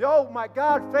 faithfulness. Oh my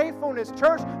God, faithfulness.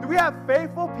 Church, do we have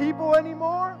faithful people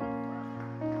anymore?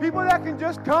 People that can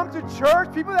just come to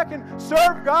church, people that can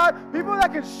serve God, people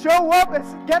that can show up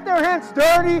and get their hands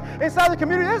dirty inside the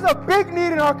community. There's a big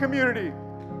need in our community.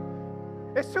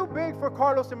 It's too big for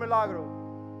Carlos and Milagro.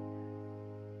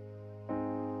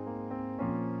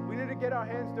 We need to get our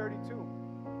hands dirty too.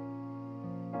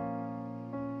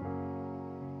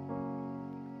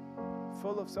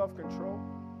 Full of self-control.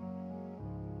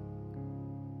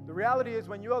 The reality is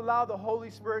when you allow the Holy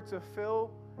Spirit to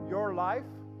fill your life,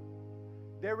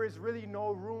 there is really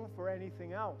no room for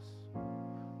anything else.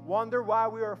 Wonder why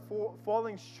we are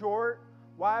falling short,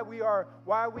 why we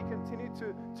continue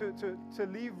to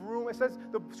leave room. It says,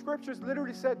 the scriptures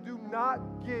literally said, do not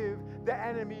give the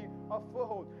enemy a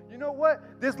foothold. You know what?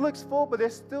 This looks full, but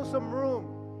there's still some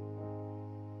room.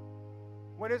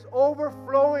 When it's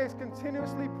overflowing, it's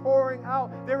continuously pouring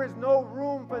out. There is no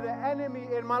room for the enemy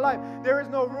in my life. There is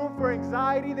no room for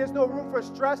anxiety. There's no room for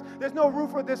stress. There's no room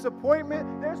for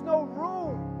disappointment. There's no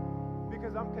room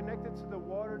because I'm connected to the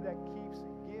water that keeps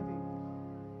giving.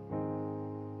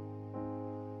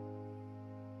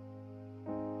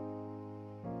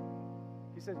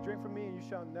 He says, drink from me and you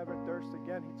shall never thirst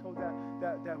again. He told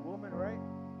that woman, right?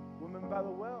 Woman by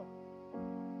the well.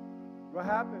 What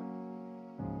happened?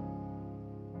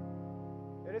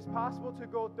 It is possible to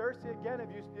go thirsty again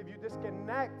if you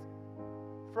disconnect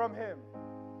from Him.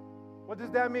 What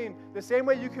does that mean? The same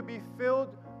way you could be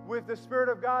filled with the Spirit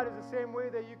of God is the same way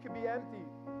that you could be empty.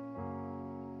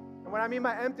 And what I mean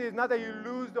by empty is not that you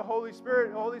lose the Holy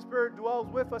Spirit. The Holy Spirit dwells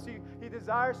with us. He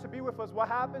desires to be with us. What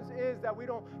happens is that we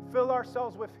don't fill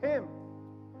ourselves with Him.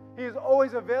 He is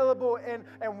always available and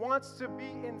wants to be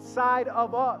inside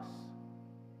of us.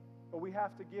 But we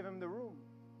have to give Him the room.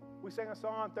 We sang a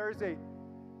song on Thursday.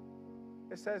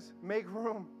 It says, make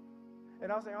room.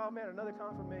 And I was like, oh man, another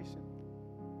confirmation.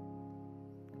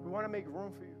 We want to make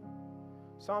room for you.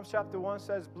 Psalms chapter 1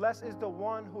 says, blessed is the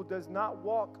one who does not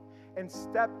walk and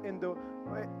step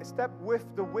with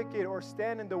the wicked or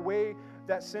stand in the way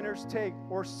that sinners take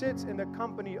or sits in the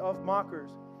company of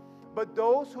mockers. But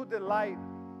those who delight,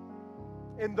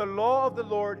 in the law of the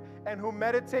Lord and who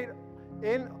meditate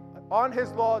on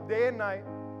his law day and night,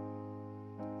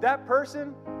 that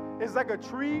person is like a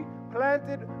tree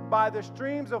planted by the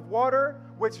streams of water,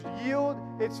 which yield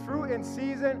its fruit in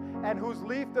season and whose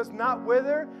leaf does not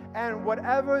wither, and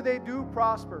whatever they do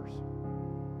prospers.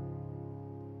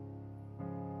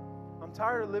 I'm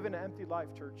tired of living an empty life,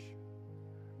 church.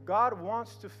 God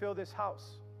wants to fill this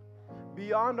house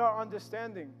beyond our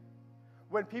understanding.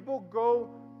 When people go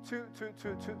to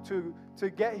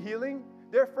get healing,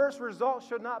 their first result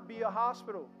should not be a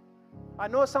hospital. I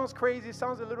know it sounds crazy, it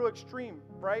sounds a little extreme,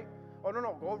 right? Oh,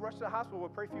 no, go rush to the hospital, we'll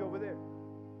pray for you over there.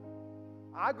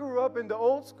 I grew up in the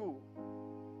old school,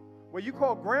 where you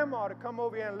call grandma to come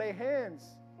over here and lay hands.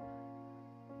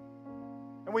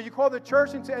 And when you call the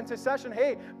church into intercession,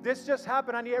 hey, this just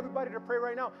happened, I need everybody to pray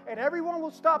right now. And everyone will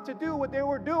stop to do what they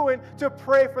were doing to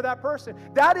pray for that person.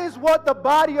 That is what the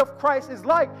body of Christ is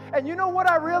like. And you know what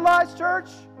I realized, church?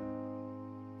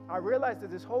 I realized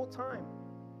that this whole time,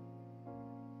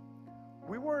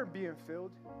 we weren't being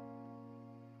filled.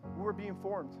 We were being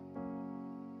formed.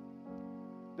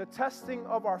 The testing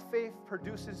of our faith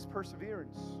produces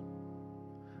perseverance.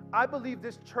 I believe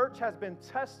this church has been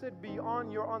tested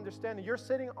beyond your understanding. You're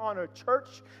sitting on a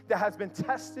church that has been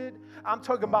tested. I'm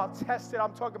talking about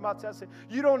tested.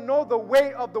 You don't know the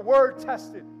weight of the word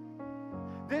tested.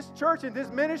 This church and this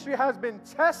ministry has been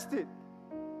tested.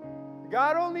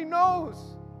 God only knows.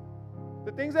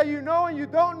 The things that you know and you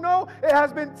don't know, it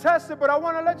has been tested. But I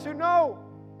want to let you know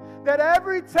that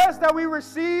every test that we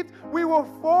received, we were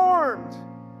formed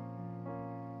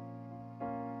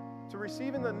to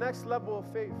receiving the next level of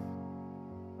faith,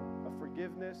 of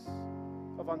forgiveness,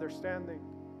 of understanding,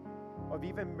 of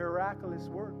even miraculous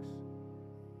works.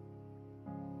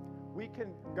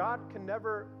 God can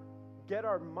never get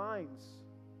our minds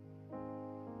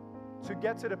to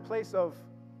get to the place of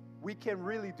we can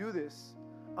really do this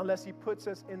unless He puts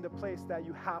us in the place that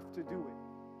you have to do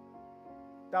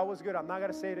it. That was good. I'm not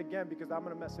going to say it again because I'm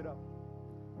going to mess it up.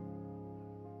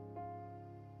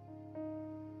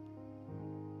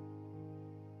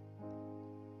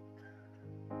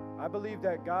 I believe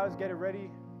that God is getting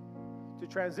ready to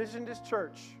transition this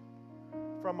church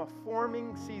from a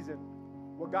forming season.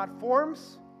 What God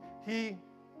forms, He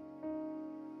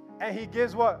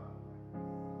gives what?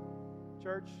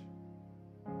 Church,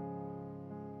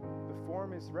 the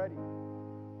form is ready.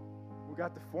 We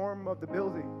got the form of the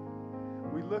building.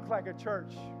 We look like a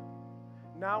church.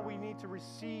 Now we need to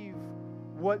receive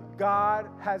what God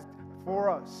has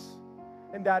for us,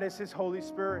 and that is His Holy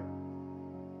Spirit.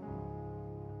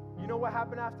 You know what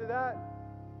happened after that?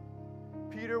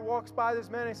 Peter walks by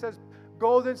this man and says,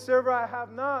 gold and silver I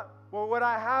have not. Well, what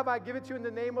I have, I give it to you in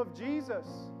the name of Jesus.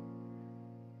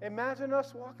 Imagine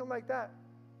us walking like that.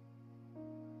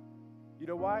 You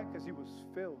know why? Because he was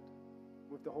filled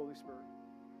with the Holy Spirit.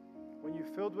 When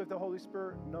you're filled with the Holy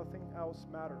Spirit, nothing else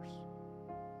matters.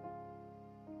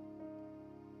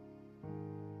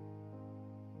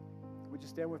 Would you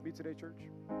stand with me today, church?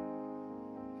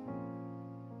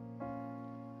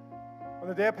 On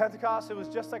the day of Pentecost, it was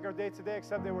just like our day today,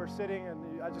 except they were sitting,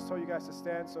 and I just told you guys to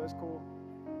stand, so it's cool.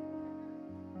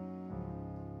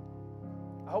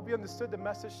 I hope you understood the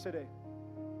message today.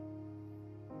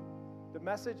 The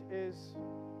message is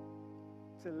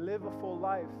to live a full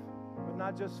life, but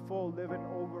not just full, live an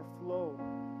overflow.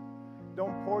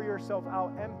 Don't pour yourself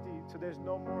out empty so there's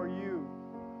no more you.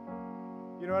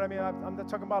 You know what I mean? I'm not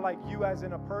talking about like you as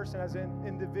in a person, as in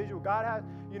individual. God has,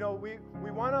 we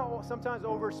want to sometimes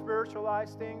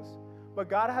over-spiritualize things, but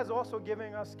God has also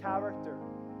given us character.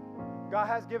 God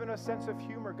has given us sense of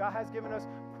humor. God has given us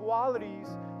qualities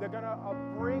that are going to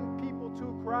bring people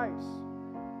to Christ.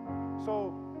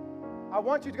 So I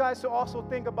want you guys to also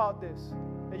think about this,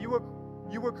 that you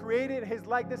were created in His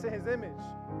likeness and His image.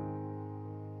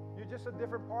 You're just a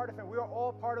different part of Him. We are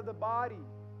all part of the body.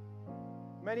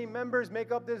 Many members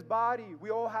make up this body.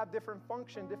 We all have different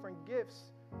functions, different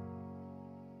gifts.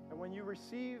 And when you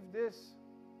receive this,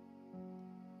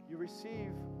 you receive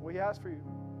what He has for you.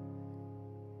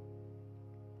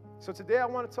 So today I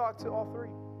want to talk to all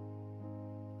three.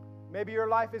 Maybe your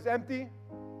life is empty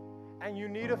and you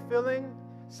need a filling,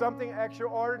 something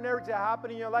extraordinary to happen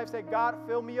in your life. Say, God,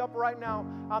 fill me up right now.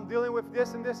 I'm dealing with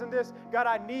this and this and this. God,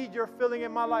 I need your filling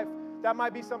in my life. That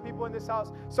might be some people in this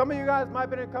house. Some of you guys might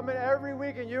have been coming every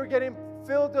week and you're getting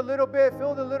filled a little bit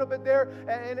there,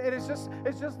 and it's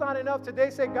just not enough.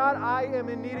 Today, say, God, I am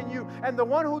in need of you. And the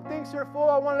one who thinks you're full,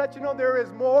 I want to let you know there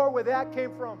is more where that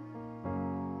came from.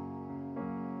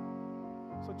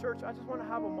 So, church, I just want to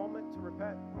have a moment to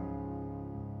repent.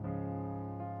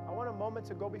 I want a moment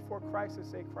to go before Christ and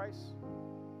say, Christ,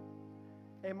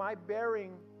 Am I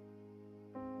bearing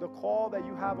the call that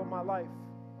you have on my life?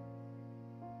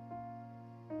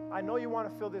 I know you want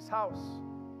to fill this house.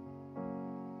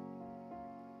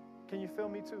 Can you fill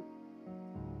me too?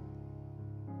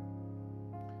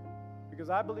 Because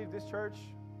I believe this church,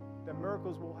 that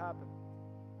miracles will happen.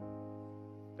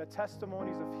 That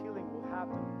testimonies of healing will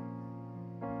happen.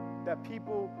 That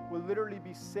people will literally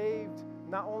be saved,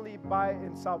 not only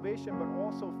in salvation, but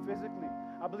also physically.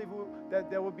 I believe that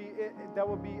there will be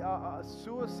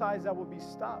suicides that will be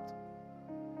stopped.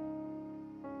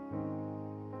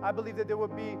 I believe that there will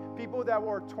be people that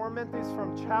were tormented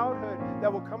from childhood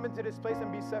that will come into this place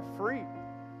and be set free.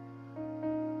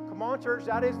 Come on, church.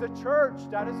 That is the church.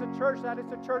 That is the church. That is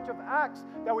the church of Acts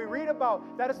that we read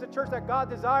about. That is the church that God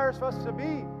desires for us to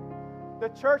be. The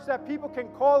church that people can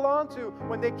call on to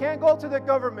when they can't go to the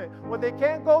government, when they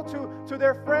can't go to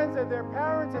their friends and their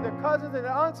parents and their cousins and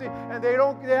their auntie, and they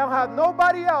don't have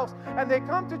nobody else, and they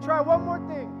come to try one more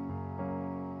thing.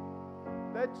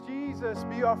 Let Jesus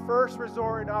be our first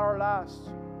resort and not our last.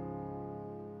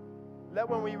 Let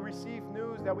when we receive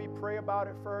news that we pray about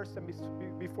it first and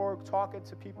before talking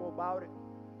to people about it.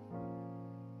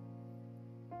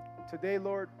 Today,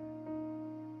 Lord,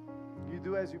 you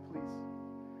do as you please.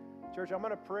 Church, I'm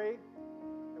going to pray,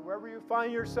 and wherever you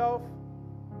find yourself,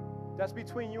 that's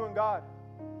between you and God.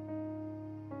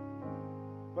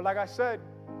 But like I said,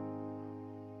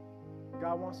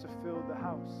 God wants to fill the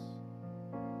house.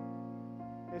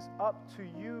 It's up to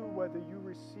you whether you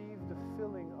receive the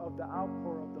filling of the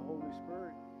outpour of the Holy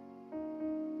Spirit.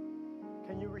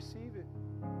 Can you receive it?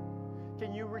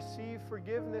 Can you receive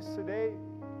forgiveness today?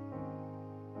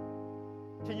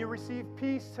 Can you receive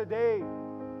peace today?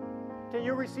 Can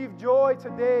you receive joy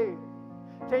today?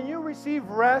 Can you receive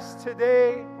rest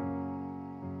today?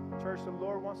 Church, the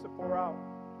Lord wants to pour out.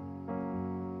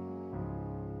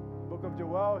 The book of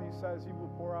Joel, he says he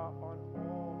will pour out on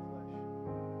all flesh,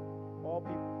 all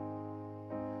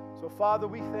people. So, Father,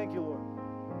 we thank you, Lord.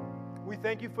 We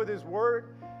thank you for this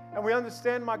word. And we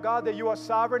understand, my God, that you are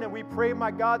sovereign. And we pray, my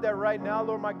God, that right now,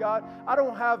 Lord, my God, I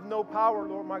don't have no power,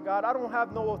 Lord, my God. I don't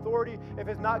have no authority if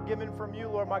it's not given from you,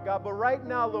 Lord, my God. But right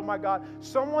now, Lord, my God,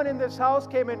 someone in this house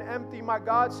came in empty, my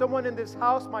God. Someone in this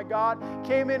house, my God,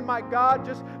 came in, my God,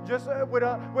 just with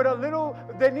a little,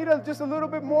 they need just a little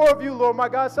bit more of you, Lord, my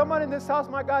God. Someone in this house,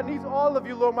 my God, needs all of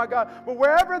you, Lord, my God. But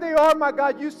wherever they are, my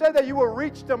God, you said that you will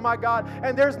reach them, my God.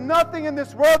 And there's nothing in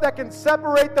this world that can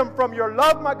separate them from your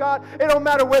love, my God. It don't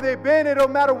matter where they've been. It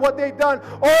don't matter what they've done.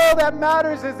 All that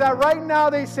matters is that right now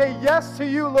they say yes to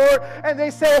you, Lord, and they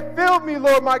say, fill me,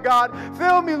 Lord, my God.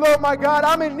 Fill me, Lord, my God.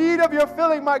 I'm in need of your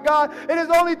filling, my God. It is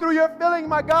only through your filling,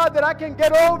 my God, that I can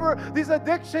get over these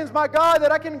addictions, my God,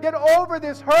 that I can get over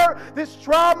this hurt, this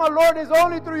trauma, Lord. It is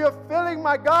only through your filling,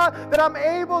 my God, that I'm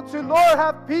able to, Lord,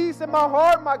 have peace in my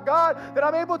heart, my God, that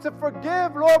I'm able to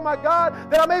forgive, Lord, my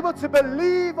God, that I'm able to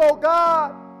believe, oh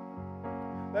God.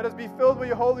 Let us be filled with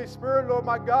your Holy Spirit, Lord,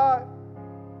 my God.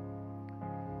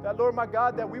 That, Lord, my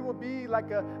God, that we will be like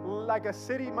a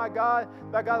city, my God,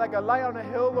 like a light on a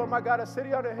hill, Lord, my God, a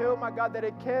city on a hill, my God, that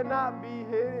it cannot be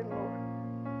hidden,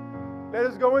 Lord. Let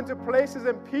us go into places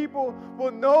and people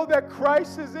will know that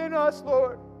Christ is in us,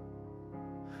 Lord.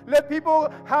 Let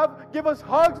people give us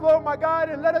hugs, Lord, my God,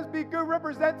 and let us be good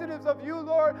representatives of you,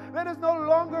 Lord. Let us no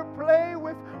longer play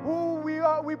with who we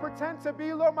are, we pretend to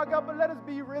be, Lord, my God, but let us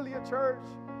be really a church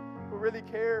who really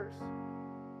cares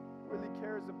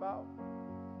about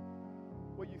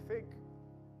what you think,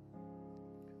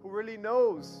 who really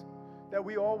knows that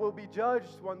we all will be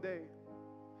judged one day,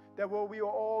 that we will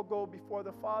all go before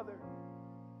the Father.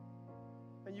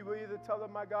 And you will either tell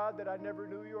them, my God, that I never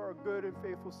knew you, or a good and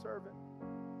faithful servant.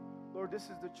 Lord, this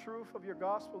is the truth of your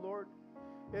gospel, Lord.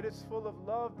 It is full of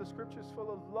love. The scripture is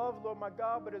full of love, Lord, my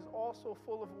God, but it's also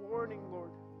full of warning,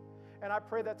 Lord. And I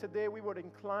pray that today we would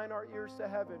incline our ears to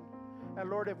heaven. And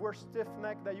Lord, if we're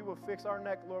stiff-necked, that you will fix our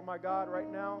neck, Lord, my God,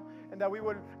 right now. And that we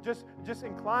would just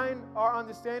incline our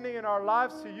understanding and our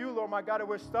lives to you, Lord, my God. If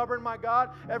we're stubborn, my God,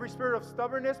 every spirit of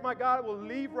stubbornness, my God, will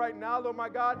leave right now, Lord, my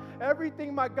God.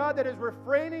 Everything, my God, that is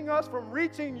refraining us from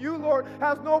reaching you, Lord,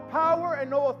 has no power and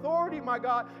no authority, my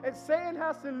God. And Satan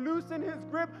has to loosen his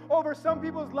grip over some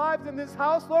people's lives in this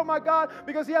house, Lord, my God,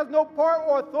 because he has no part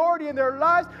or authority in their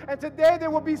lives. And today they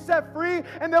will be set free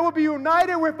and they will be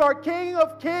united with our King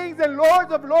of Kings and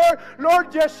Lords of Lords,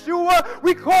 Lord Yeshua.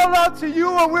 We call out to you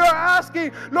and we are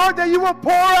asking, Lord, that you will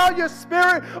pour out your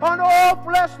Spirit on all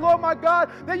flesh, Lord, my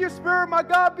God. That your Spirit, my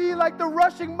God, be like the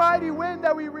rushing mighty wind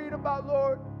that we read about,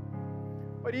 Lord.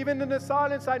 But even in the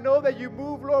silence, I know that you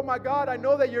move, Lord, my God. I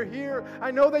know that you're here. I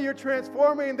know that you're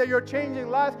transforming and that you're changing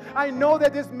lives. I know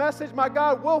that this message, my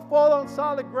God, will fall on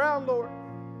solid ground, Lord.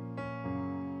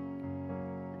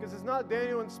 This is not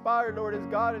Daniel inspired, Lord, it's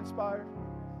God inspired.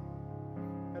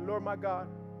 And Lord, my God,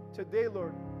 today,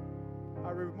 Lord,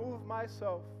 I remove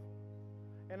myself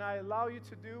and I allow you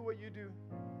to do what you do.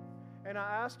 And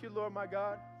I ask you, Lord, my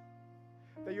God,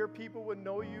 that your people would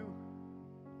know you.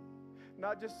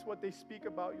 Not just what they speak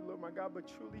about you, Lord, my God, but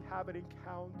truly have an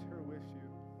encounter with you.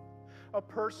 A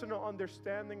personal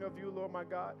understanding of you, Lord, my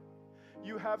God.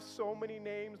 You have so many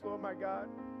names, Lord, my God.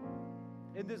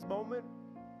 In this moment,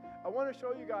 I want to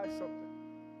show you guys something.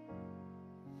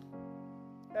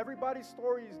 Everybody's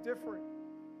story is different.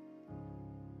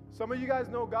 Some of you guys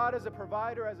know God as a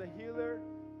provider, as a healer,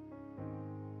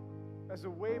 as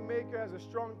a way maker, as a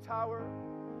strong tower.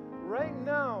 Right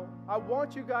now, I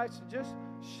want you guys to just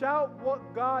shout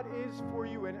what God is for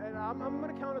you. And I'm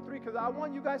going to count to 3 because I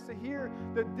want you guys to hear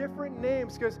the different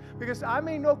names. Because I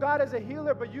may know God as a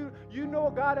healer, but you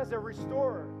know God as a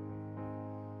restorer.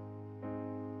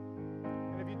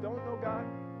 And if you don't know God,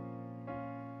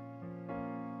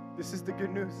 this is the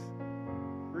good news.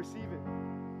 Receive it.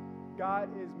 God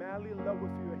is madly in love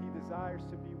with you, and He desires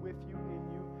to be with you,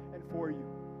 in you, and for you.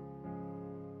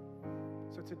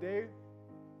 So today,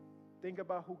 think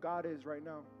about who God is right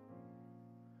now.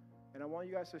 And I want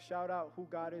you guys to shout out who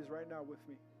God is right now with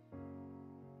me.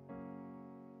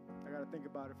 I got to think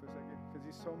about it for a second because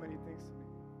He's so many things to me.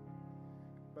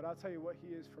 But I'll tell you what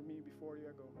He is for me before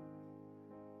you go.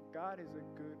 God is a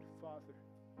good Father.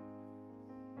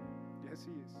 Yes,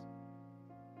 He is.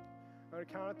 On the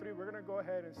count of 3, we're going to go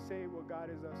ahead and say what God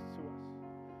is to us.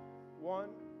 1,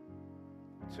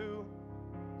 2,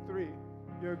 3.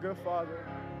 You're a good Father.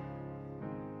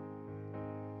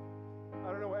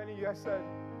 I don't know what any of you guys said.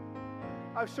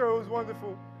 I'm sure it was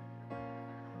wonderful.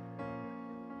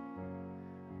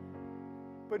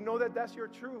 But know that that's your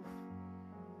truth.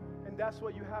 And that's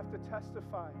what you have to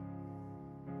testify.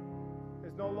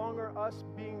 It's no longer us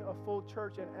being a full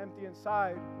church and empty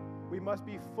inside. We must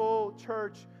be full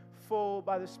church, full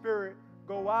by the Spirit.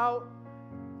 Go out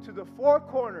to the 4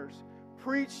 corners.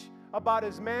 Preach about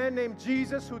His man named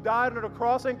Jesus who died on the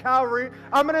cross in Calvary.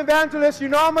 I'm an evangelist. You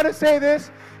know I'm going to say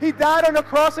this. He died on the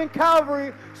cross in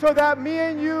Calvary so that me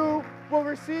and you will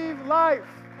receive life.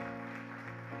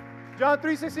 John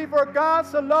 3:16, for God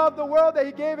so loved the world that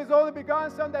He gave His only begotten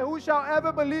Son, that who shall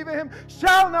ever believe in Him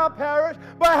shall not perish,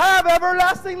 but have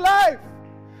everlasting life.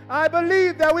 I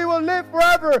believe that we will live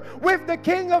forever with the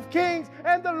King of Kings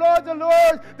and the Lord of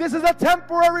Lords. This is a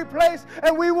temporary place,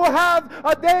 and we will have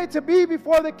a day to be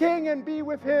before the King and be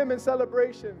with Him in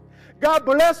celebration. God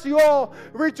bless you all.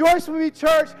 Rejoice with me,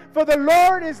 church, for the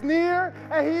Lord is near,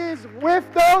 and He is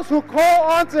with those who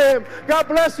call unto Him. God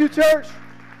bless you, church.